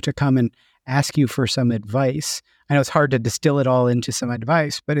were to come and ask you for some advice? I know it's hard to distill it all into some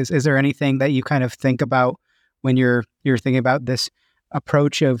advice, but is there anything that you kind of think about when you're thinking about this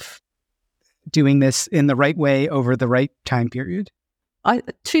approach of doing this in the right way over the right time period?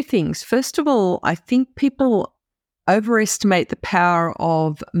 Two things. First of all, I think people overestimate the power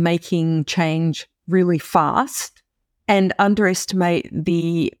of making change really fast and underestimate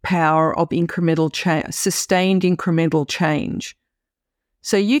the power of incremental change, sustained incremental change.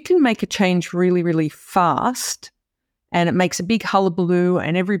 So you can make a change really, really fast, and it makes a big hullabaloo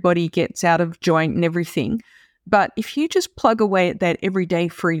and everybody gets out of joint and everything. But if you just plug away at that every day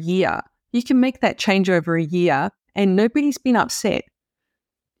for a year, you can make that change over a year and nobody's been upset.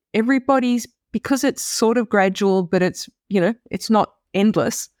 Because it's sort of gradual, but it's not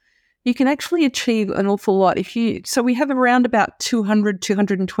endless. You can actually achieve an awful lot. So we have around about 200,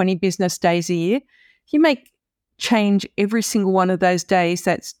 220 business days a year. If you make change every single one of those days,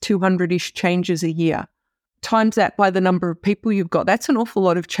 that's 200-ish changes a year. Times that by the number of people you've got, that's an awful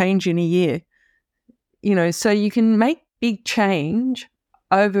lot of change in a year. So you can make big change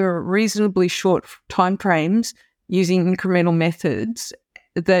over reasonably short time frames using incremental methods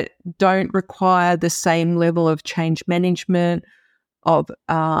that don't require the same level of change management, of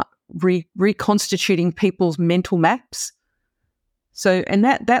reconstituting people's mental maps. So, and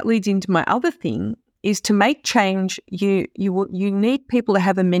that leads into my other thing, is to make change, you need people to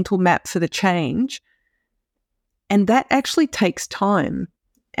have a mental map for the change, and that actually takes time.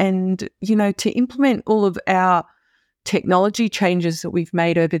 And, to implement all of our technology changes that we've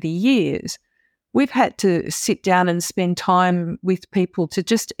made over the years, we've had to sit down and spend time with people to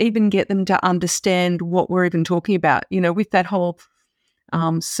just even get them to understand what we're even talking about. With that whole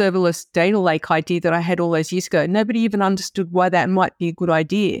serverless data lake idea that I had all those years ago, nobody even understood why that might be a good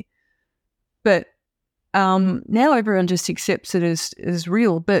idea. But now everyone just accepts it as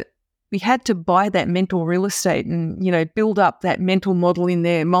real. But we had to buy that mental real estate and, build up that mental model in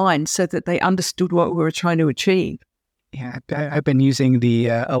their mind so that they understood what we were trying to achieve. Yeah, I've been using the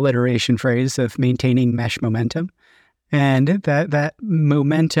alliteration phrase of maintaining mesh momentum. And that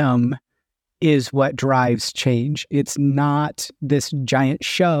momentum is what drives change. It's not this giant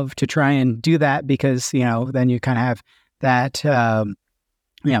shove to try and do that because, then you kind of have that,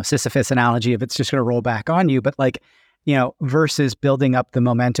 Sisyphus analogy of it's just going to roll back on you. But versus building up the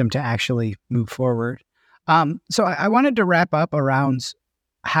momentum to actually move forward. So I wanted to wrap up around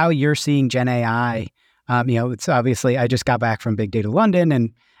how you're seeing Gen AI. It's obviously, I just got back from Big Data London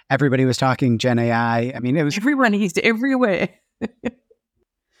and everybody was talking Gen AI. I mean, it was... Everyone is everywhere.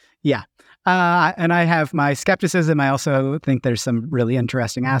 Yeah. And I have my skepticism. I also think there's some really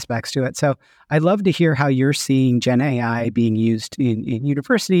interesting aspects to it. So I'd love to hear how you're seeing Gen AI being used in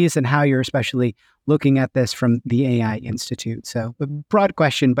universities and how you're especially looking at this from the AI Institute. So a broad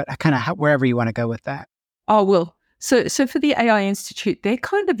question, but kind of wherever you want to go with that. Oh, well, so for the AI Institute, they're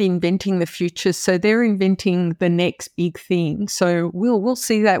kind of inventing the future. So they're inventing the next big thing. So we'll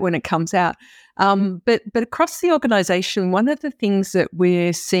see that when it comes out. But across the organisation, one of the things that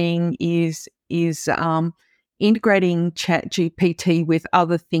we're seeing is integrating ChatGPT with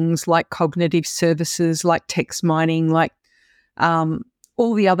other things like cognitive services, like text mining, like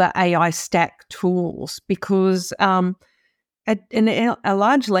all the other AI stack tools, because a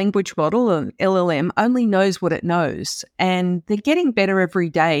large language model, an LLM, only knows what it knows, and they're getting better every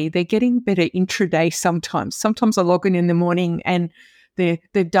day. They're getting better intraday sometimes. Sometimes I log in the morning and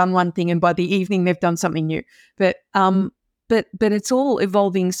they've done one thing, and by the evening they've done something new. But it's all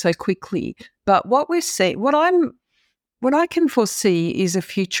evolving so quickly. But what I can foresee is a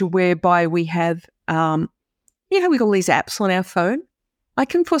future whereby we have, we got all these apps on our phone. I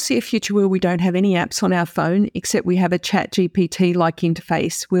can foresee a future where we don't have any apps on our phone, except we have a ChatGPT-like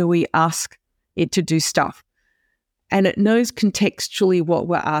interface where we ask it to do stuff. And it knows contextually what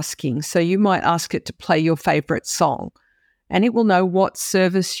we're asking. So you might ask it to play your favourite song, and it will know what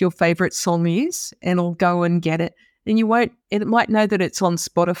service your favourite song is, and it'll go and get it. And it might know that it's on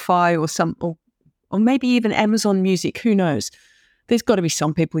Spotify or maybe even Amazon Music. Who knows? There's got to be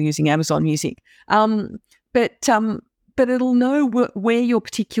some people using Amazon Music. But it'll know where your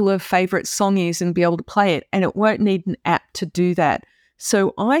particular favourite song is and be able to play it, and it won't need an app to do that.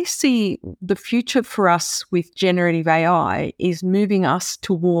 So I see the future for us with generative AI is moving us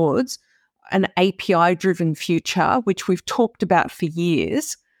towards an API-driven future, which we've talked about for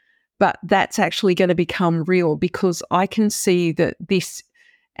years, but that's actually going to become real, because I can see that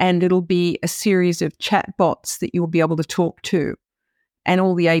and it'll be a series of chatbots that you'll be able to talk to, and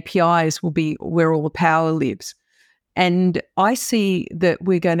all the APIs will be where all the power lives. And I see that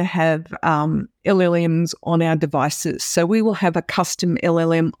we're going to have LLMs on our devices. So we will have a custom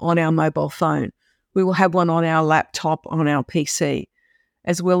LLM on our mobile phone. We will have one on our laptop, on our PC,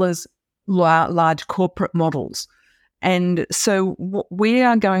 as well as large corporate models. And so we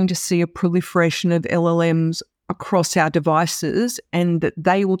are going to see a proliferation of LLMs across our devices, and that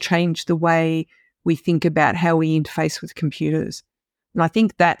they will change the way we think about how we interface with computers. And I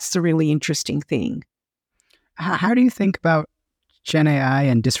think that's the really interesting thing. How do you think about Gen AI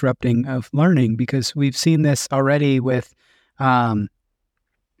and disrupting of learning? Because we've seen this already with, some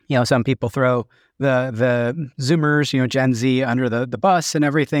people throw the Zoomers, Gen Z under the bus and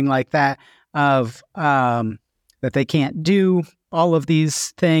everything like that of, that they can't do all of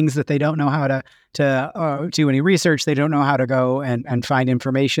these things, that they don't know how to do any research. They don't know how to go and find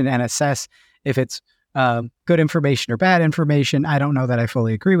information and assess if it's good information or bad information. I don't know that I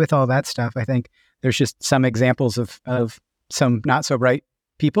fully agree with all that stuff. I think there's just some examples of some not so bright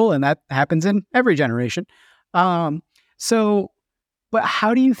people, and that happens in every generation. But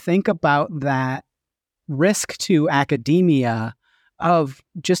how do you think about that risk to academia of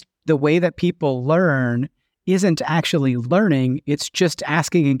just the way that people learn isn't actually learning, it's just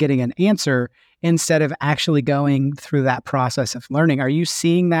asking and getting an answer instead of actually going through that process of learning? Are you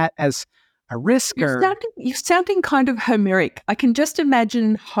seeing that as a risk? You're sounding kind of Homeric. I can just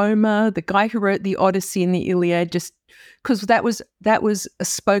imagine Homer, the guy who wrote the Odyssey and the Iliad, just because that was a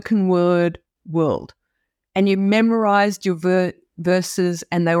spoken word world, and you memorized your verses,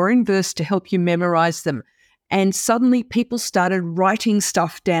 and they were in verse to help you memorize them. And suddenly people started writing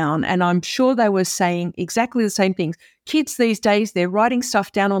stuff down, and I'm sure they were saying exactly the same things. Kids these days, they're writing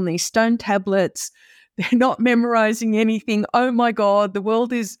stuff down on these stone tablets. They're not memorizing anything. Oh my God, the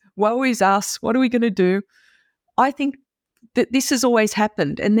world is, woe is us. What are we going to do? I think that this has always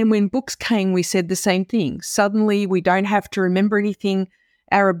happened. And then when books came, we said the same thing. Suddenly we don't have to remember anything.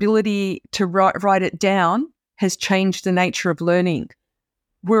 Our ability to write it down has changed the nature of learning.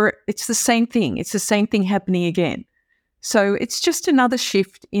 It's the same thing. It's the same thing happening again. So it's just another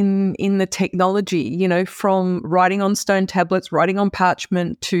shift in the technology, from writing on stone tablets, writing on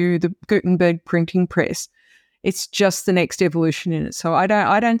parchment to the Gutenberg printing press. It's just the next evolution in it. So I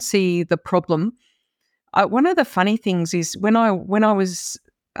don't see the problem. One of the funny things is when I was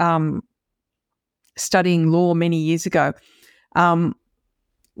studying law many years ago,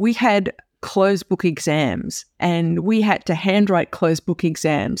 we had closed book exams, and we had to handwrite closed book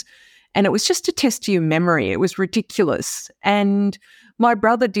exams. And it was just to test your memory. It was ridiculous. And my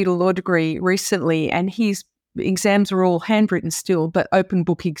brother did a law degree recently, and his exams were all handwritten still, but open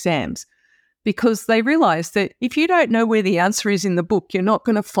book exams, because they realized that if you don't know where the answer is in the book, you're not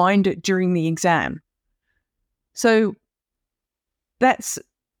going to find it during the exam. So that's,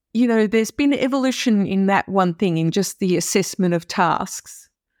 there's been evolution in that one thing, in just the assessment of tasks.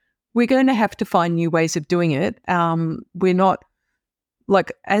 We're going to have to find new ways of doing it. We're not,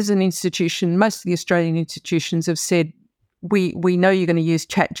 like, as an institution, most of the Australian institutions have said, we know you're going to use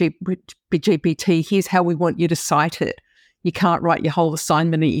ChatGPT. Here's how we want you to cite it. You can't write your whole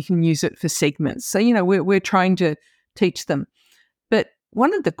assignment, you can use it for segments. So, we're trying to teach them. But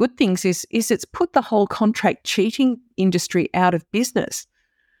one of the good things is it's put the whole contract cheating industry out of business.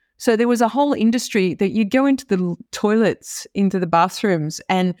 So there was a whole industry that you'd go into the toilets, into the bathrooms,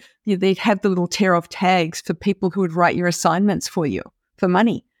 and they'd have the little tear-off tags for people who would write your assignments for you for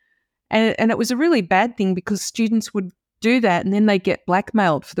money. And it was a really bad thing, because students would do that and then they get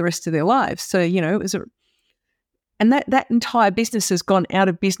blackmailed for the rest of their lives. So, it was and that entire business has gone out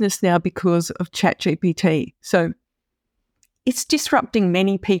of business now because of ChatGPT. So it's disrupting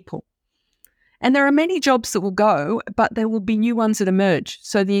many people. And there are many jobs that will go, but there will be new ones that emerge.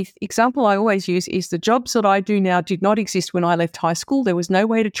 So the example I always use is the jobs that I do now did not exist when I left high school. There was no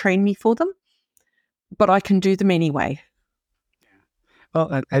way to train me for them, but I can do them anyway.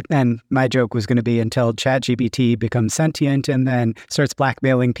 Well, and my joke was going to be until ChatGPT becomes sentient and then starts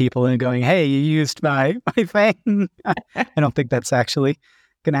blackmailing people and going, hey, you used my thing. I don't think that's actually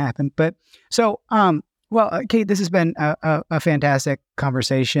going to happen. But so, Kate, this has been a fantastic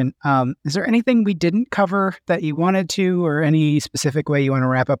conversation. Is there anything we didn't cover that you wanted to, or any specific way you want to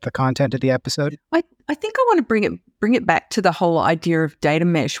wrap up the content of the episode? I think I want to bring it back to the whole idea of data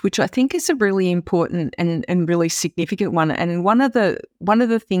mesh, which I think is a really important and really significant one. And one of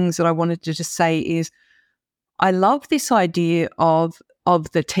the things that I wanted to just say is, I love this idea of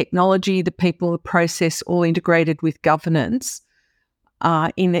the technology, the people, the process, all integrated with governance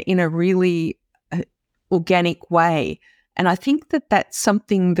in a really organic way. And I think that that's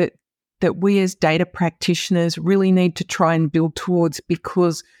something that we as data practitioners really need to try and build towards,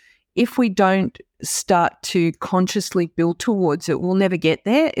 because if we don't start to consciously build towards it, we'll never get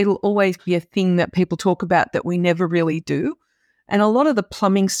there. It'll always be a thing that people talk about that we never really do. And a lot of the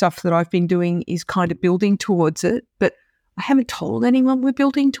plumbing stuff that I've been doing is kind of building towards it, but I haven't told anyone we're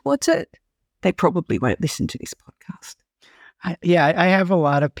building towards it. They probably won't listen to this podcast. I have a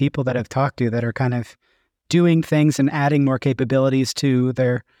lot of people that I've talked to that are kind of doing things and adding more capabilities to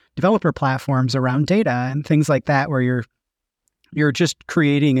their developer platforms around data and things like that, where you're just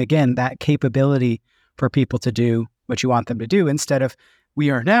creating, again, that capability for people to do what you want them to do, instead of, we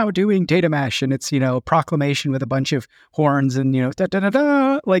are now doing data mesh and it's, a proclamation with a bunch of horns and, da, da, da,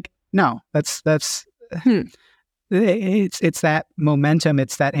 da. Like, no, that's it's that momentum.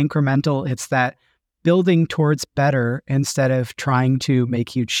 It's that incremental. It's that building towards better instead of trying to make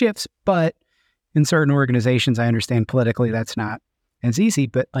huge shifts. But in certain organizations, I understand politically that's not as easy,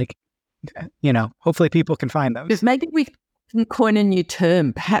 but hopefully people can find those. Maybe we can coin a new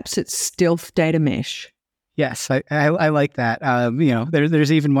term. Perhaps it's stealth data mesh. Yes, I like that.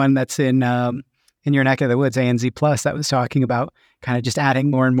 There's even one that's in your neck of the woods, ANZ Plus, that was talking about kind of just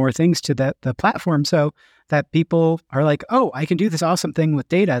adding more and more things to the platform so that people are like, oh, I can do this awesome thing with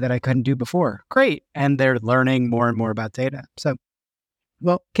data that I couldn't do before. Great. And they're learning more and more about data. So,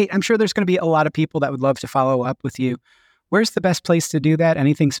 well, Kate, I'm sure there's going to be a lot of people that would love to follow up with you. Where's the best place to do that?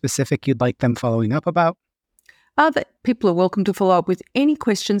 Anything specific you'd like them following up about? That people are welcome to follow up with any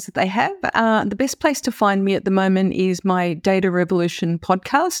questions that they have. The best place to find me at the moment is my Data Revolution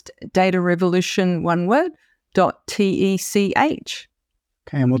podcast, Data Revolution, one word, .tech.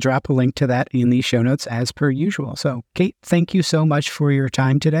 Okay, and we'll drop a link to that in the show notes as per usual. So, Kate, thank you so much for your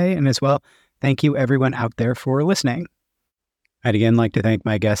time today. And as well, thank you everyone out there for listening. I'd again like to thank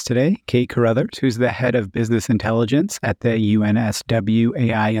my guest today, Kate Carruthers, who's the head of business intelligence at the UNSW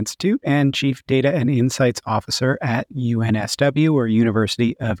AI Institute and chief data and insights officer at UNSW, or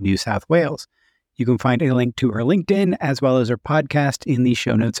University of New South Wales. You can find a link to her LinkedIn as well as her podcast in the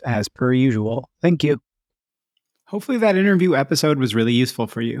show notes as per usual. Thank you. Hopefully that interview episode was really useful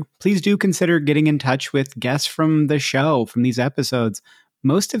for you. Please do consider getting in touch with guests from the show, from these episodes.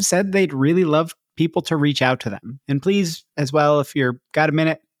 Most have said they'd really love people to reach out to them. And please, as well, if you've got a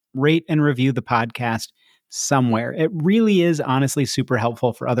minute, rate and review the podcast somewhere. It really is honestly super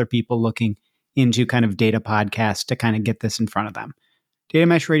helpful for other people looking into kind of data podcasts to kind of get this in front of them. Data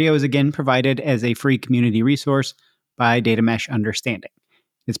Mesh Radio is again provided as a free community resource by Data Mesh Understanding.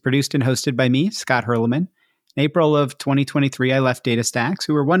 It's produced and hosted by me, Scott Hurleman. In April of 2023, I left DataStax,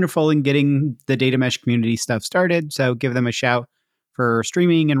 who were wonderful in getting the Data Mesh community stuff started, so give them a shout for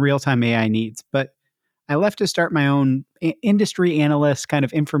streaming and real-time AI needs. But I left to start my own industry analyst kind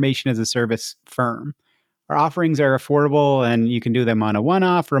of information as a service firm. Our offerings are affordable and you can do them on a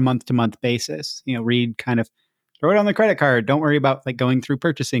one-off or a month-to-month basis. Read kind of throw it on the credit card. Don't worry about going through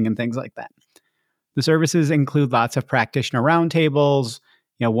purchasing and things like that. The services include lots of practitioner roundtables,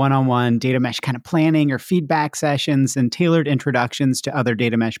 one-on-one data mesh kind of planning or feedback sessions, and tailored introductions to other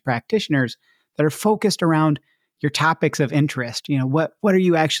data mesh practitioners that are focused around your topics of interest. What are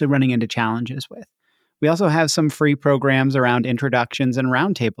you actually running into challenges with? We also have some free programs around introductions and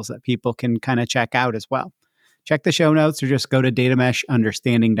roundtables that people can kind of check out as well. Check the show notes or just go to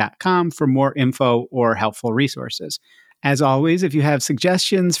datameshunderstanding.com for more info or helpful resources. As always, if you have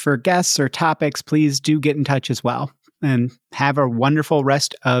suggestions for guests or topics, please do get in touch as well. And have a wonderful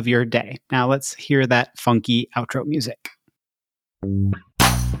rest of your day. Now let's hear that funky outro music.